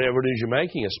 whatever it is you're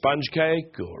making, a sponge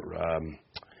cake, or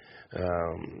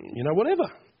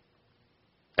whatever.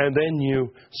 And then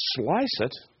you slice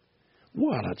it.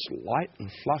 Well, it's light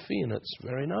and fluffy and it's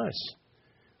very nice.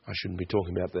 I shouldn't be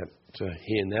talking about that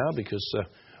here now because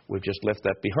we've just left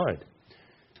that behind.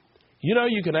 You know,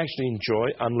 you can actually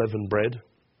enjoy unleavened bread.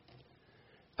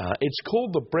 It's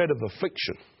called the bread of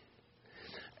affliction.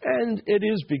 And it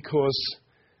is because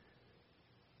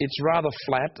it's rather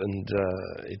flat and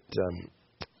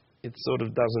it sort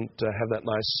of doesn't have that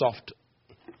nice soft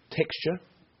texture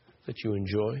that you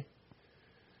enjoy.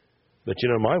 But you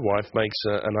know, my wife makes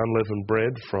an unleavened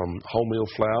bread from wholemeal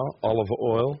flour, olive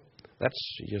oil.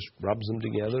 She just rubs them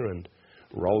together and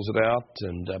rolls it out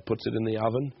and puts it in the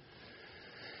oven.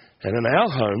 And in our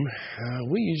home,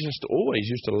 we always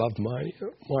used to love my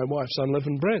wife's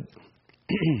unleavened bread.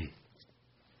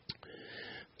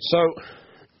 So,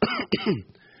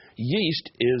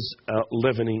 yeast is a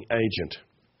leavening agent.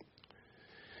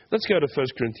 Let's go to 1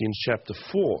 Corinthians chapter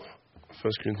 4.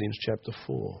 1 Corinthians chapter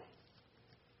 4.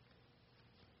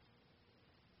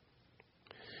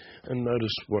 And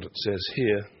notice what it says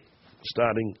here,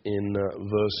 starting in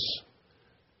verse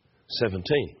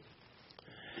 17.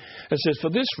 It says, "For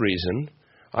this reason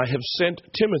I have sent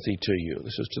Timothy to you,"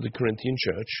 this is to the Corinthian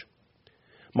church,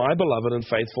 "my beloved and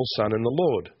faithful son in the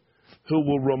Lord, who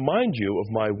will remind you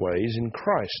of my ways in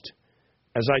Christ,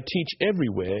 as I teach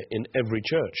everywhere in every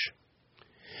church.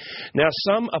 Now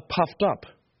some are puffed up,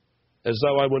 as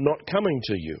though I were not coming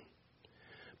to you.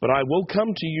 But I will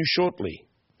come to you shortly,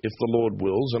 if the Lord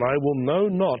wills, and I will know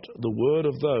not the word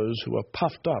of those who are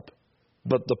puffed up,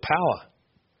 but the power."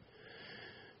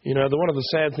 You know, one of the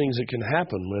sad things that can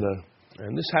happen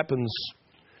and this happens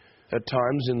at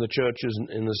times in the churches,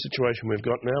 in the situation we've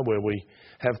got now, where we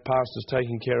have pastors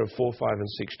taking care of 4, 5, and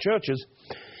 6 churches,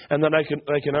 and then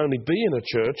they can only be in a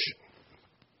church,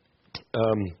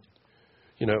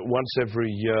 once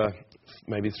every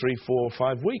maybe 3, 4,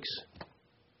 5 weeks.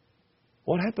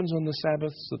 What happens on the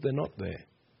Sabbaths that they're not there?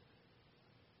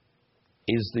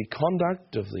 Is the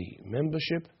conduct of the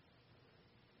membership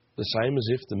the same as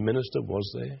if the minister was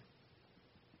there?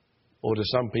 Or do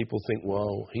some people think,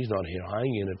 well, he's not here,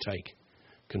 I'm going to take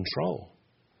control.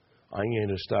 I'm going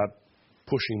to start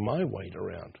pushing my weight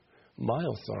around, my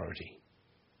authority.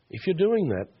 If you're doing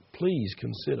that, please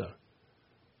consider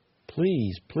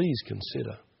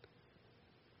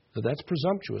that that's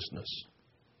presumptuousness,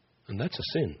 and that's a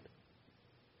sin.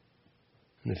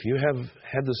 And if you have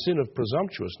had the sin of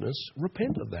presumptuousness,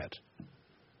 repent of that.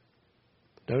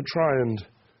 Don't try and,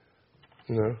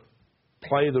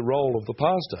 play the role of the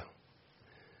pastor.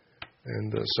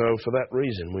 And so for that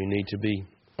reason, we need to be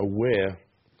aware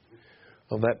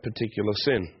of that particular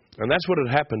sin. And that's what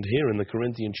had happened here in the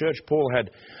Corinthian church. Paul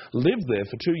had lived there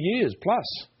for 2 years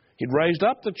plus. He'd raised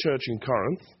up the church in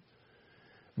Corinth.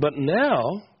 But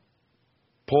now,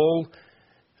 Paul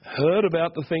heard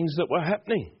about the things that were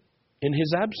happening in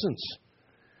his absence.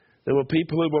 There were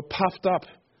people who were puffed up.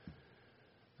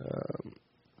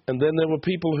 And then there were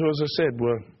people who, as I said,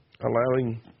 were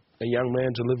allowing a young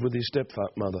man to live with his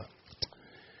stepmother.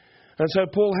 And so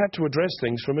Paul had to address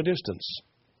things from a distance.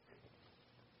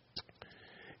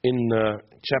 In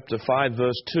chapter 5,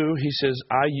 verse 2, he says,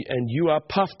 "And you are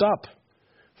puffed up."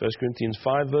 1 Corinthians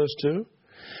 5, verse 2.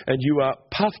 "And you are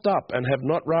puffed up, and have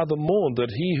not rather mourned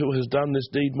that he who has done this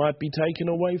deed might be taken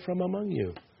away from among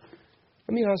you."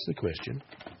 Let me ask the question,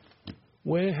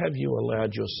 where have you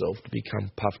allowed yourself to become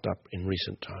puffed up in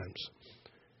recent times?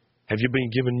 Have you been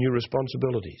given new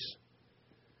responsibilities,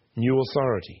 new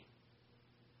authority?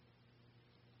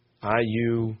 Are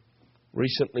you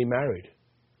recently married?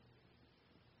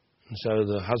 And so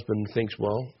the husband thinks,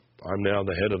 well, I'm now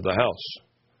the head of the house.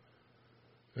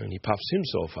 And he puffs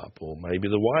himself up. Or maybe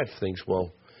the wife thinks,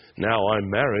 well, now I'm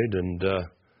married and,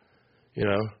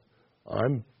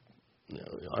 I'm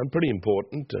pretty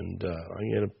important and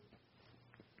I'm going to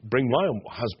bring my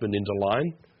husband into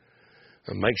line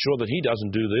and make sure that he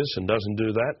doesn't do this and doesn't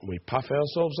do that. And we puff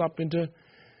ourselves up into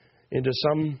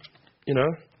some,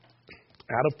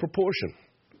 out of proportion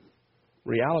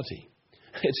reality.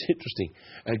 It's interesting.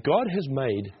 God has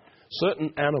made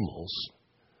certain animals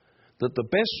that the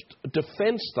best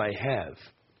defense they have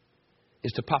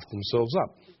is to puff themselves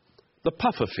up. The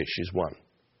puffer fish is one.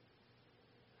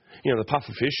 You know, the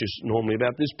puffer fish is normally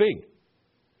about this big.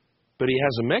 But he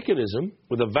has a mechanism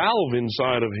with a valve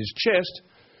inside of his chest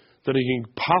that he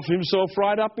can puff himself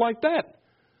right up like that.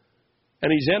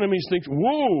 And his enemies think,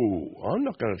 whoa, I'm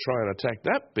not going to try and attack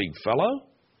that big fellow.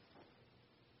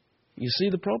 You see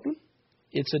the problem?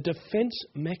 It's a defense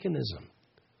mechanism.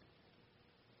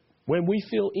 When we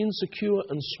feel insecure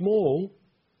and small,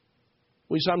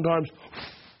 we sometimes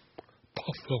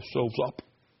puff ourselves up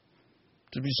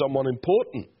to be someone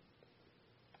important.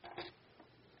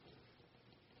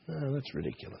 No, that's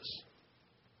ridiculous.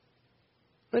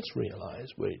 Let's realize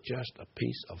we're just a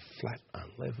piece of flat,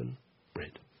 unleavened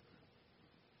bread.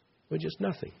 We're just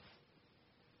nothing.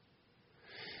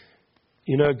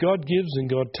 You know, God gives and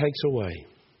God takes away.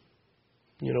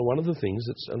 You know, one of the things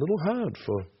that's a little hard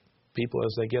for people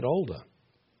as they get older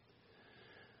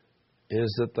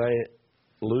is that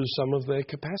they lose some of their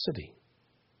capacity.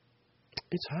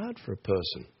 It's hard for a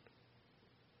person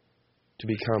to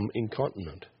become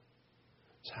incontinent.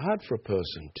 It's hard for a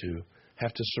person to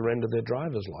have to surrender their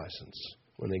driver's license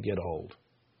when they get old.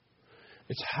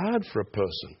 It's hard for a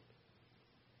person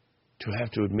to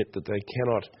have to admit that they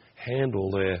cannot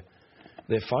handle their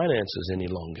finances any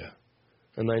longer,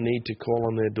 and they need to call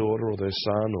on their daughter or their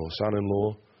son or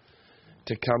son-in-law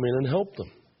to come in and help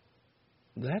them.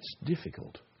 That's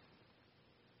difficult.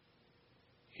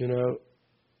 You know,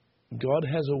 God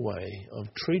has a way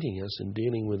of treating us and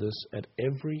dealing with us at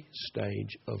every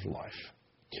stage of life.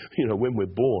 You know, when we're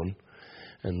born,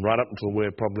 and right up until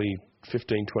we're probably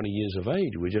 15, 20 years of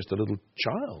age, we're just a little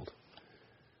child.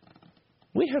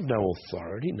 We have no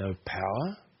authority, no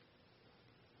power.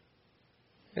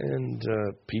 And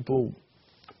people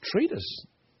treat us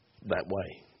that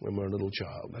way when we're a little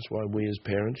child. That's why we as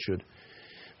parents should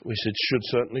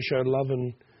certainly show love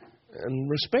and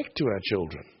respect to our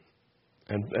children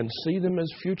and see them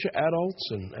as future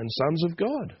adults and sons of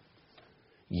God.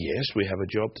 Yes, we have a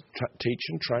job to teach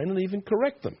and train and even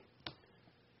correct them.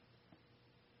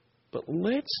 But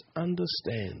let's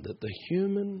understand that the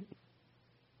human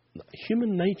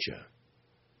nature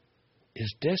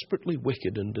is desperately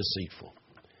wicked and deceitful.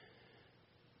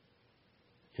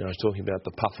 You know, I was talking about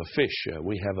the puffer fish.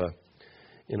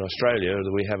 In Australia,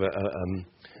 we have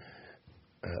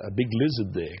a big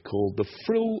lizard there called the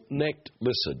frill-necked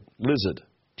lizard.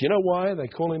 Do you know why they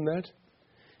call him that?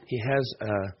 He has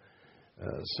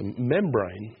some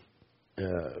membrane,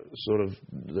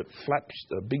 that flaps,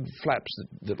 big flaps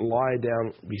that lie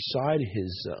down beside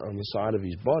on the side of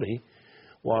his body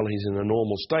while he's in a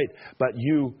normal state. But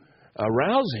you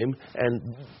arouse him,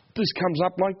 and this comes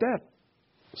up like that,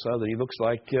 so that he looks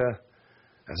like, as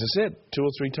I said, 2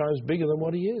 or 3 times bigger than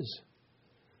what he is.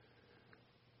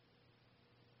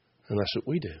 And that's what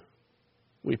we do.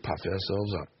 We puff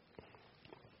ourselves up.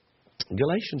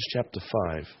 Galatians chapter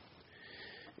 5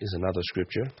 is another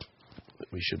scripture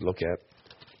that we should look at.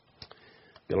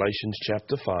 Galatians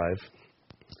chapter 5,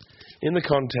 in the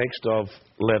context of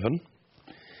leaven.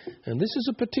 And this is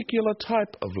a particular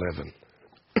type of leaven.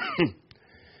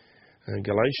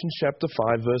 Galatians chapter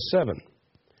 5, verse 7.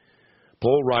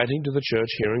 Paul, writing to the church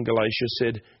here in Galatia,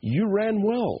 said, "You ran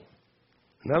well."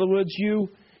 In other words, you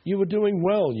were doing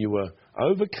well. You were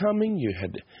overcoming. You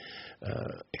had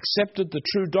accepted the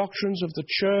true doctrines of the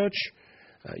church.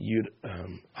 You'd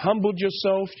humbled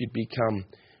yourself. You'd become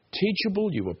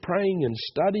teachable. You were praying and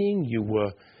studying. You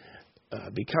were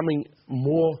becoming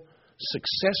more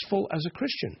successful as a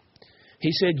Christian.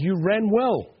 He said, "You ran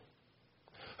well."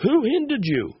 Who hindered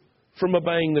you from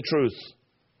obeying the truth?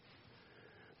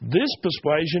 This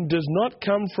persuasion does not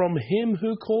come from him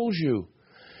who calls you.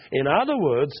 In other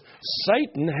words,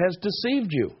 Satan has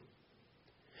deceived you.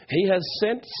 He has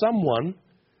sent someone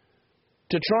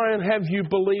to try and have you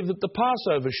believe that the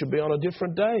Passover should be on a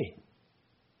different day,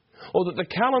 or that the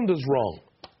calendar's wrong,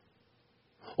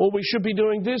 or we should be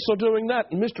doing this or doing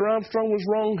that, and Mr. Armstrong was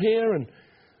wrong here. And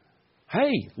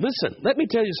hey, listen, let me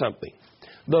tell you something.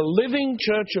 The living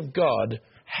church of God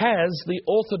has the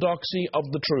orthodoxy of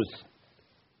the truth.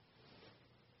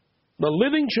 The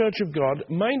living church of God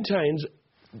maintains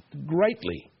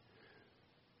greatly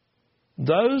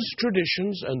those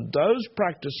traditions and those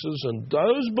practices and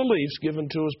those beliefs given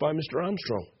to us by Mr.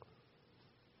 Armstrong.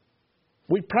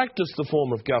 We practice the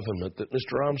form of government that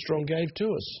Mr. Armstrong gave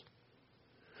to us.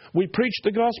 We preach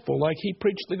the gospel like he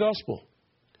preached the gospel.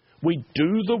 We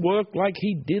do the work like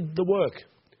he did the work.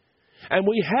 And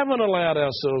we haven't allowed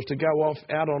ourselves to go off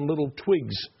out on little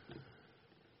twigs,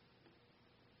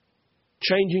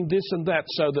 changing this and that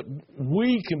so that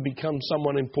we can become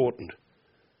someone important.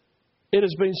 It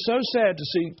has been so sad to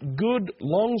see good,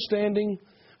 long-standing,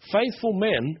 faithful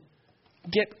men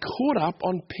get caught up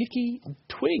on picky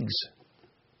twigs.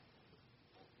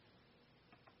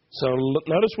 So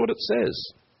notice what it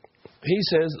says. He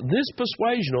says, this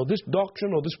persuasion or this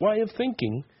doctrine or this way of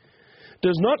thinking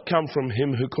does not come from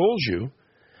him who calls you.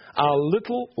 A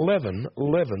little leaven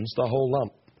leavens the whole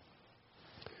lump.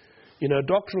 You know,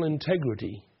 doctrinal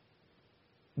integrity,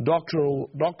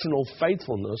 doctrinal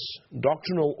faithfulness,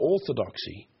 doctrinal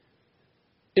orthodoxy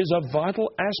is a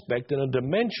vital aspect and a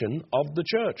dimension of the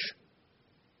church.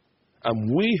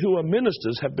 And we who are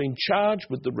ministers have been charged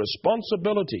with the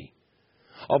responsibility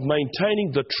of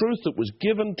maintaining the truth that was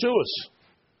given to us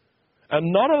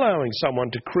and not allowing someone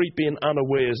to creep in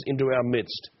unawares into our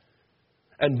midst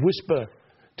and whisper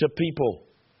to people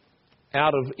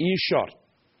out of earshot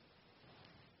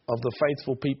of the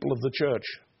faithful people of the church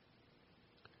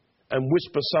and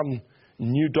whisper some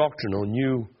new doctrine or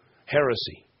new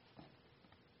heresy.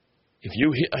 If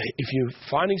you're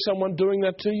finding someone doing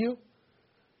that to you,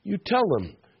 you tell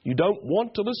them you don't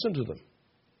want to listen to them.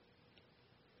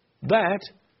 That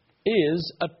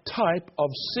is a type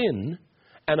of sin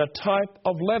and a type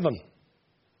of leaven.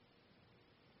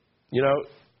 You know,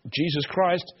 Jesus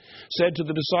Christ said to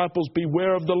the disciples,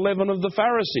 beware of the leaven of the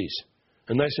Pharisees.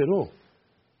 And they said, oh,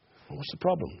 what's the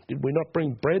problem? Did we not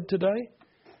bring bread today?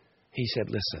 He said,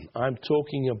 listen, I'm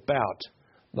talking about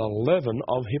the leaven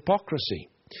of hypocrisy.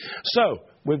 So,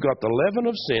 we've got the leaven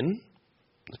of sin,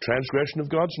 the transgression of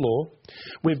God's law.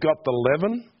 We've got the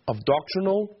leaven of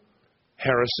doctrinal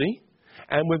heresy.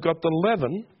 And we've got the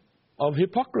leaven of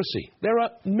hypocrisy. There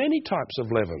are many types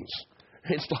of leavens.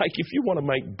 It's like if you want to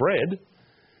make bread,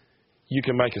 you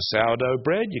can make a sourdough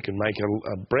bread. You can make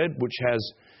a bread which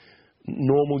has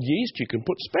normal yeast. You can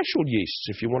put special yeasts.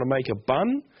 If you want to make a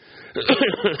bun,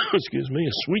 excuse me,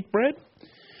 a sweet bread,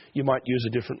 you might use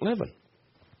a different leaven.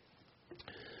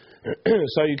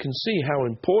 So you can see how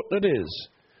important it is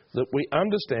that we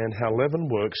understand how leaven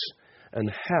works and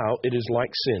how it is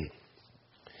like sin.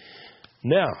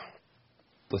 Now,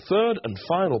 the third and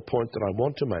final point that I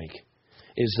want to make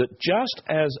is that just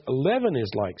as leaven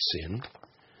is like sin,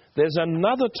 there's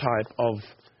another type of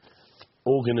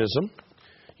organism.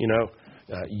 You know,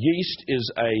 yeast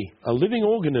is a living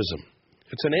organism.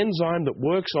 It's an enzyme that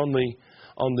works on the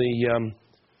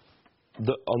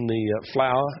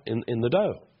flour in the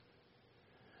dough.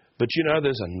 But you know,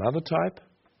 there's another type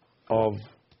of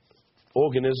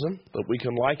organism that we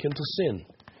can liken to sin.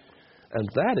 And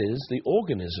that is the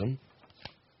organism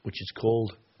which is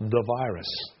called the virus.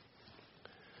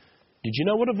 Did you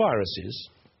know what a virus is?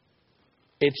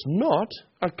 It's not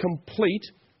a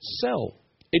complete cell.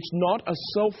 It's not a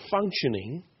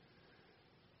self-functioning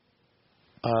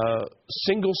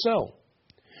single cell.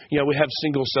 You know, we have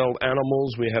single-celled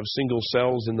animals. We have single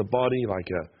cells in the body, like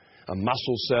a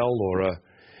muscle cell or a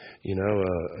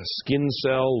skin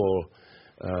cell or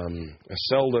a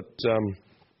cell that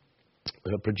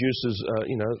produces,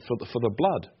 for the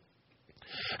blood.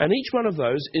 And each one of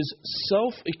those is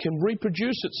it can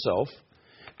reproduce itself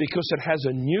because it has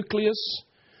a nucleus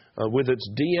with its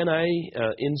DNA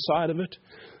inside of it.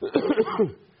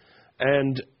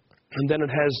 and then it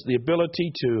has the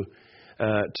ability to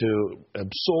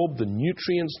absorb the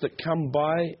nutrients that come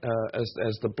by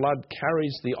as the blood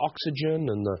carries the oxygen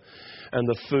and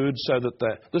the food so that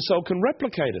the cell can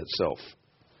replicate itself.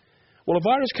 Well, a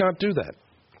virus can't do that.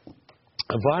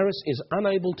 A virus is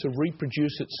unable to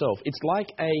reproduce itself. It's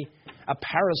like a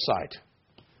parasite.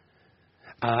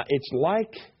 It's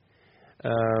like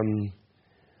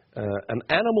an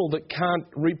animal that can't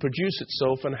reproduce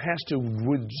itself and has to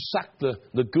suck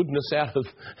the goodness out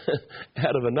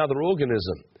of another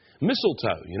organism.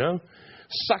 Mistletoe,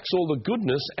 sucks all the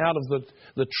goodness out of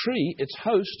the tree, its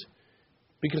host,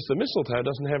 because the mistletoe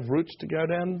doesn't have roots to go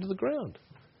down into the ground.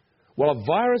 Well, a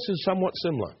virus is somewhat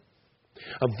similar.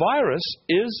 A virus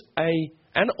is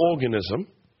an organism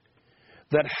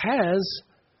that has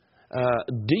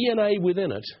DNA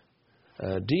within it.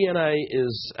 DNA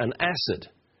is an acid.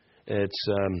 It's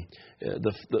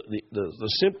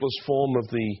the simplest form of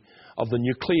the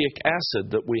nucleic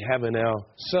acid that we have in our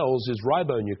cells is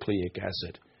ribonucleic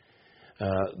acid.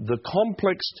 The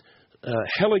complex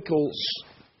helical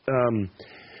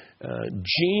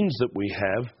genes that we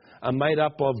have are made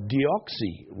up of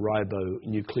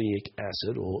deoxyribonucleic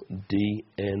acid, or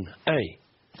DNA.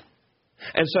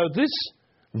 And so this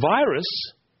virus,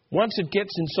 once it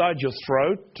gets inside your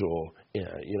throat or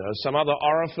some other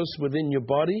orifice within your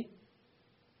body,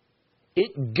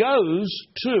 it goes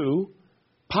to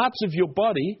parts of your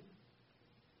body,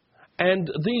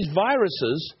 and these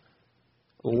viruses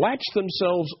latch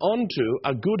themselves onto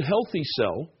a good, healthy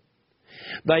cell.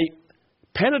 They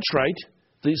penetrate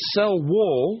the cell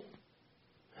wall,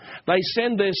 they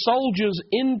send their soldiers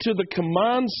into the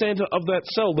command center of that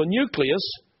cell, the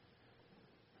nucleus,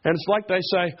 and it's like they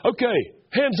say, okay,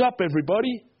 hands up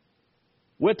everybody,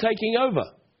 we're taking over.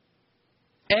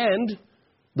 And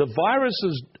the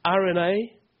virus's RNA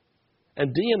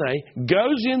and DNA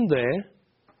goes in there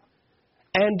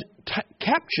and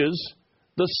captures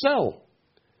the cell.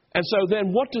 And so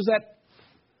then what does that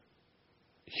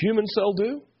human cell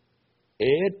do?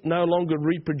 It no longer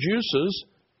reproduces,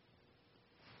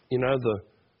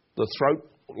 the throat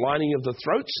lining of the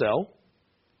throat cell.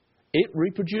 It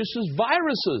reproduces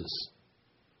viruses.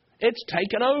 It's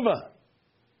taken over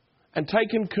and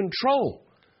taken control.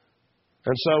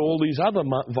 And so all these other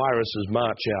viruses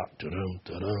march out. Da-dum,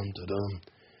 da-dum, da-dum.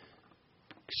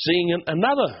 Seeing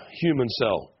another human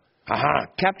cell. Aha,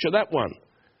 capture that one.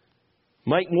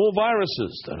 Make more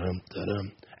viruses. Da-dum,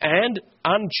 da-dum. And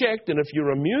unchecked, and if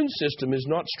your immune system is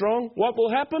not strong, what will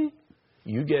happen?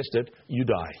 You guessed it, you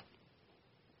die.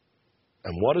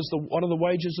 And what are the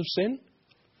wages of sin?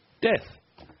 Death.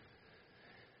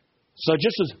 So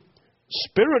just as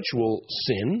spiritual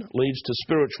sin leads to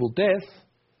spiritual death,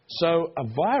 so a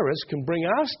virus can bring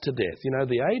us to death.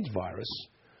 The AIDS virus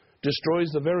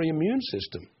destroys the very immune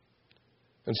system.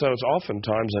 And so it's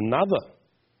oftentimes another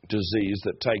disease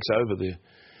that takes over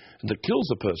that kills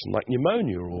the person, like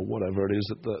pneumonia or whatever it is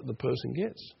that the person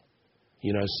gets.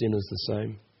 Sin is the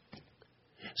same.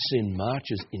 Sin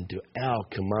marches into our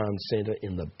command center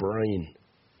in the brain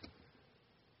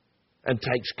and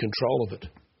takes control of it.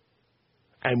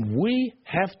 And we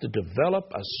have to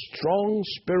develop a strong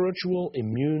spiritual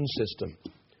immune system.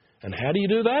 And how do you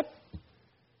do that?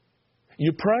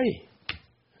 You pray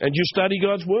and you study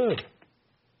God's Word.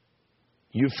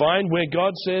 You find where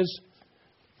God says,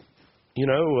 we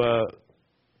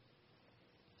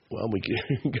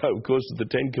can go, of course, to the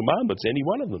 10 Commandments, any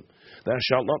one of them. Thou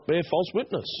shalt not bear false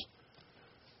witness.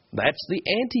 That's the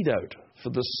antidote for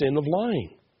the sin of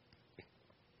lying.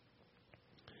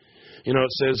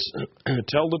 It says,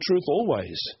 tell the truth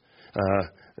always.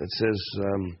 It says,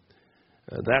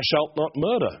 thou shalt not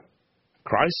murder.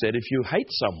 Christ said, if you hate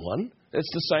someone,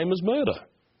 it's the same as murder.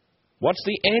 What's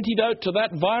the antidote to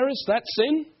that virus, that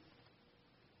sin?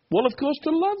 Well, of course,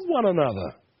 to love one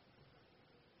another.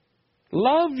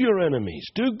 Love your enemies.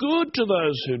 Do good to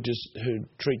those who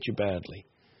treat you badly.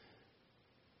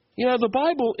 The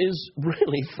Bible is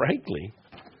really, frankly,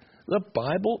 the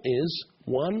Bible is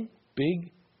one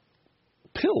big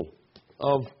pill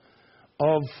of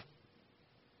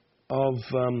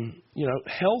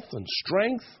health and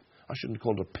strength. I shouldn't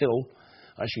call it a pill.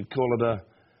 I should call it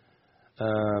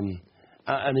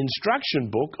an instruction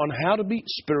book on how to be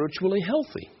spiritually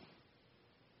healthy.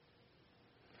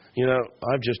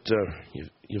 I've just,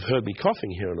 you've heard me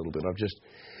coughing here a little bit. I've just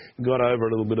got over a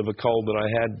little bit of a cold that I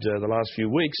had the last few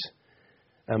weeks,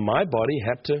 and my body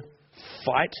had to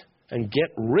fight and get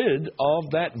rid of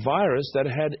that virus that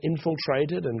had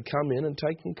infiltrated and come in and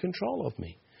taken control of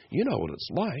me. You know what it's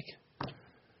like.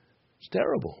 It's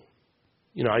terrible.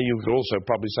 You could also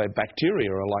probably say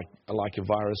bacteria are like a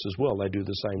virus as well. They do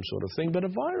the same sort of thing, but a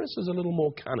virus is a little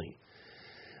more cunning.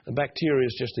 A bacteria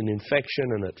is just an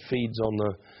infection and it feeds on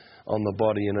the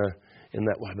body in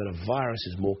that way, but a virus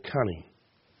is more cunning.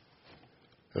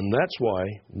 And that's why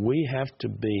we have to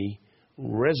be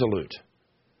resolute.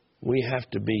 We have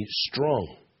to be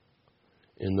strong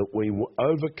in that we will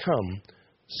overcome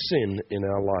sin in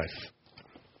our life.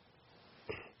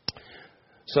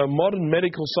 So modern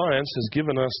medical science has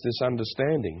given us this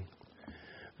understanding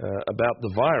about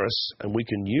the virus, and we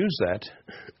can use that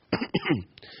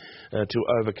to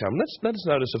overcome. Let's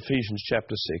notice Ephesians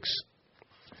chapter 6.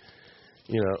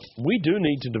 We do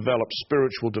need to develop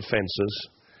spiritual defenses,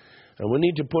 and we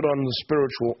need to put on the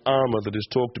spiritual armor that is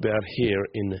talked about here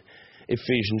in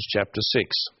Ephesians chapter 6.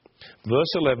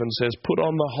 Verse 11 says, put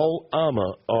on the whole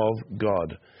armor of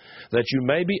God, that you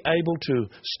may be able to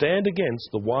stand against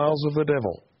the wiles of the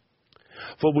devil.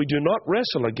 For we do not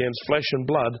wrestle against flesh and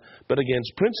blood, but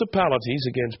against principalities,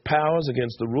 against powers,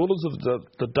 against the rulers of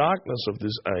the darkness of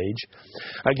this age,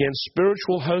 against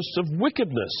spiritual hosts of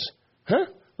wickedness.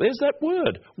 There's that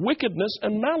word, wickedness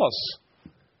and malice.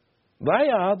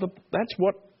 That's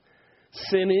what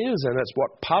sin is, and that's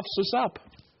what puffs us up.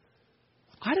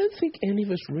 I don't think any of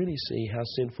us really see how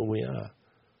sinful we are.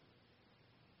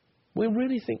 We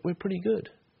really think we're pretty good.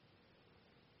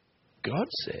 God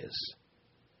says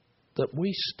that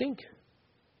we stink.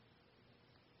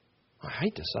 I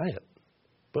hate to say it,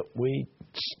 but we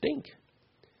stink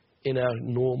in our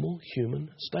normal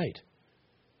human state.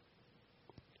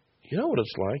 You know what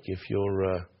it's like if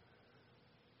your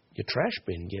trash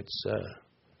bin gets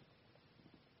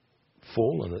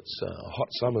full and it's a hot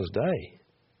summer's day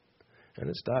and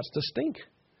it starts to stink.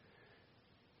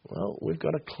 Well, we've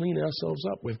got to clean ourselves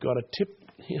up. We've got to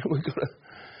we've got to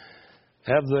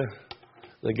have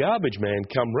the garbage man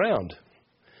come round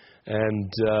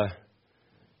and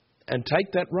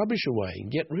take that rubbish away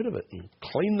and get rid of it and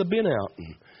clean the bin out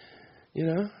and,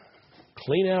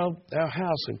 clean our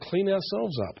house and clean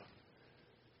ourselves up.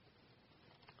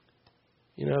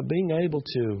 Being able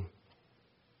to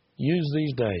use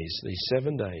these days, these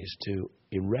 7 days, to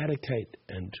eradicate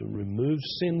and to remove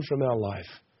sin from our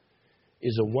life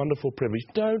is a wonderful privilege.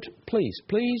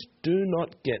 Please do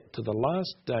not get to the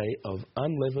last day of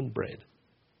unleavened bread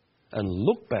and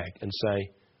look back and say,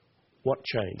 what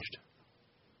changed?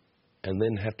 And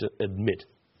then have to admit,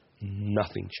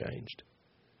 nothing changed.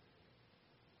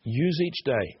 Use each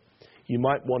day. You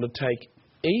might want to take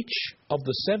each of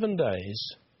the 7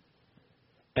 days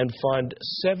and find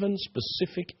 7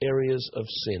 specific areas of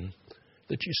sin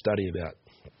that you study about.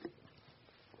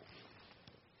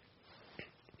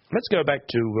 Let's go back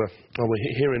to,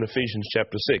 we're here in Ephesians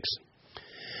chapter 6.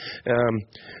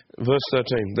 Verse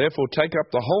 13. Therefore take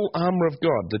up the whole armour of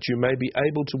God, that you may be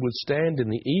able to withstand in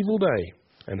the evil day,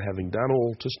 and having done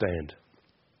all to stand.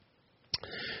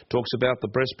 Talks about the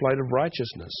breastplate of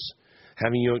righteousness,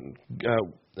 having your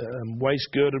waist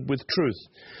girded with truth,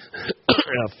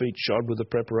 our feet shod with the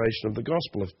preparation of the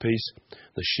gospel of peace,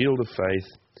 the shield of faith,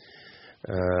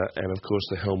 and of course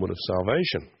the helmet of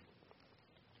salvation.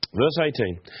 Verse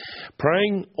 18,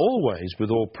 praying always with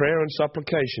all prayer and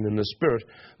supplication in the Spirit,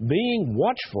 being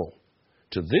watchful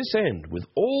to this end with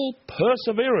all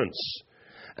perseverance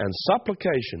and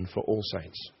supplication for all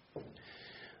saints.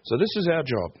 So this is our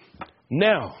job.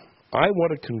 Now, I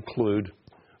want to conclude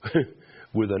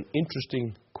with an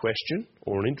interesting question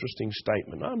or an interesting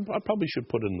statement. I probably should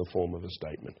put it in the form of a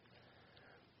statement.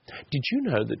 Did you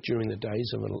know that during the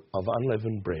days of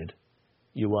unleavened bread,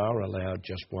 you are allowed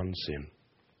just one sin?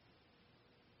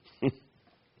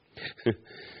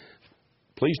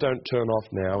 Please don't turn off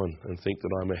now and think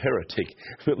that I'm a heretic.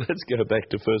 But let's go back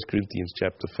to 1 Corinthians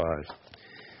chapter 5,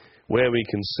 where we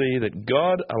can see that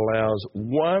God allows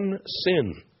one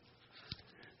sin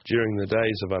during the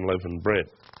days of unleavened bread.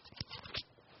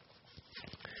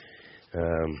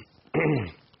 And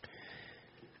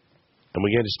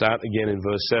we're going to start again in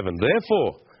verse 7.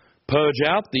 Therefore, purge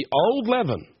out the old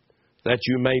leaven, that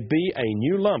you may be a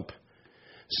new lump,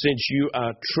 since you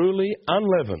are truly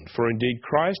unleavened. For indeed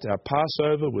Christ, our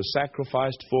Passover, was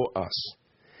sacrificed for us.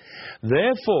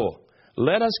 Therefore,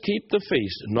 let us keep the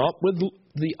feast, not with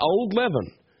the old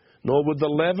leaven, nor with the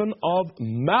leaven of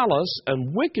malice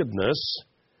and wickedness,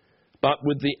 but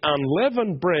with the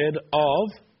unleavened bread of,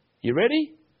 you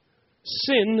ready?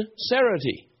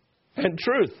 Sincerity and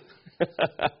truth.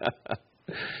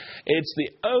 It's the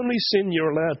only sin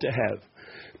you're allowed to have.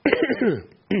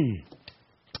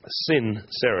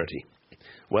 Sincerity.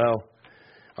 Well,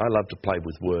 I love to play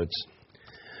with words.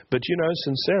 But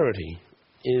sincerity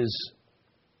is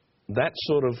that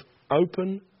sort of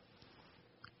open,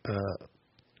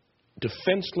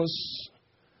 defenseless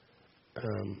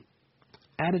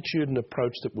attitude and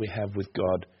approach that we have with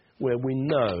God, where we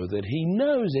know that He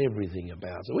knows everything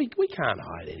about us. We can't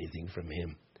hide anything from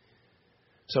Him.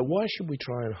 So why should we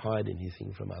try and hide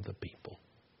anything from other people?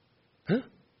 Huh?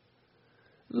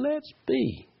 Let's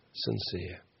be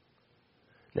sincere.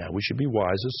 Now, we should be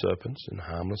wise as serpents and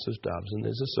harmless as doves, and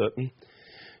there's a certain,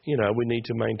 we need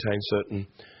to maintain certain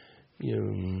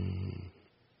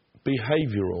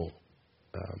behavioral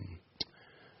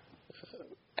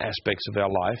aspects of our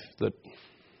life that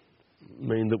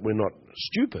mean that we're not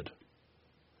stupid.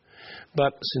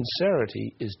 But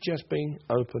sincerity is just being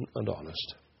open and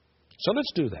honest. So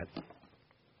let's do that.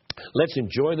 Let's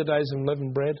enjoy the days of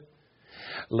unleavened bread.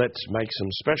 Let's make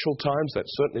some special times that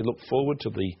certainly look forward to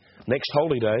the next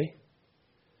holy day.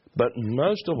 But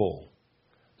most of all,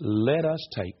 let us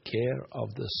take care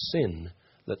of the sin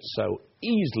that so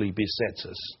easily besets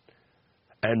us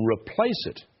and replace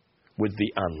it with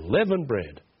the unleavened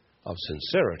bread of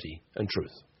sincerity and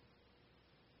truth.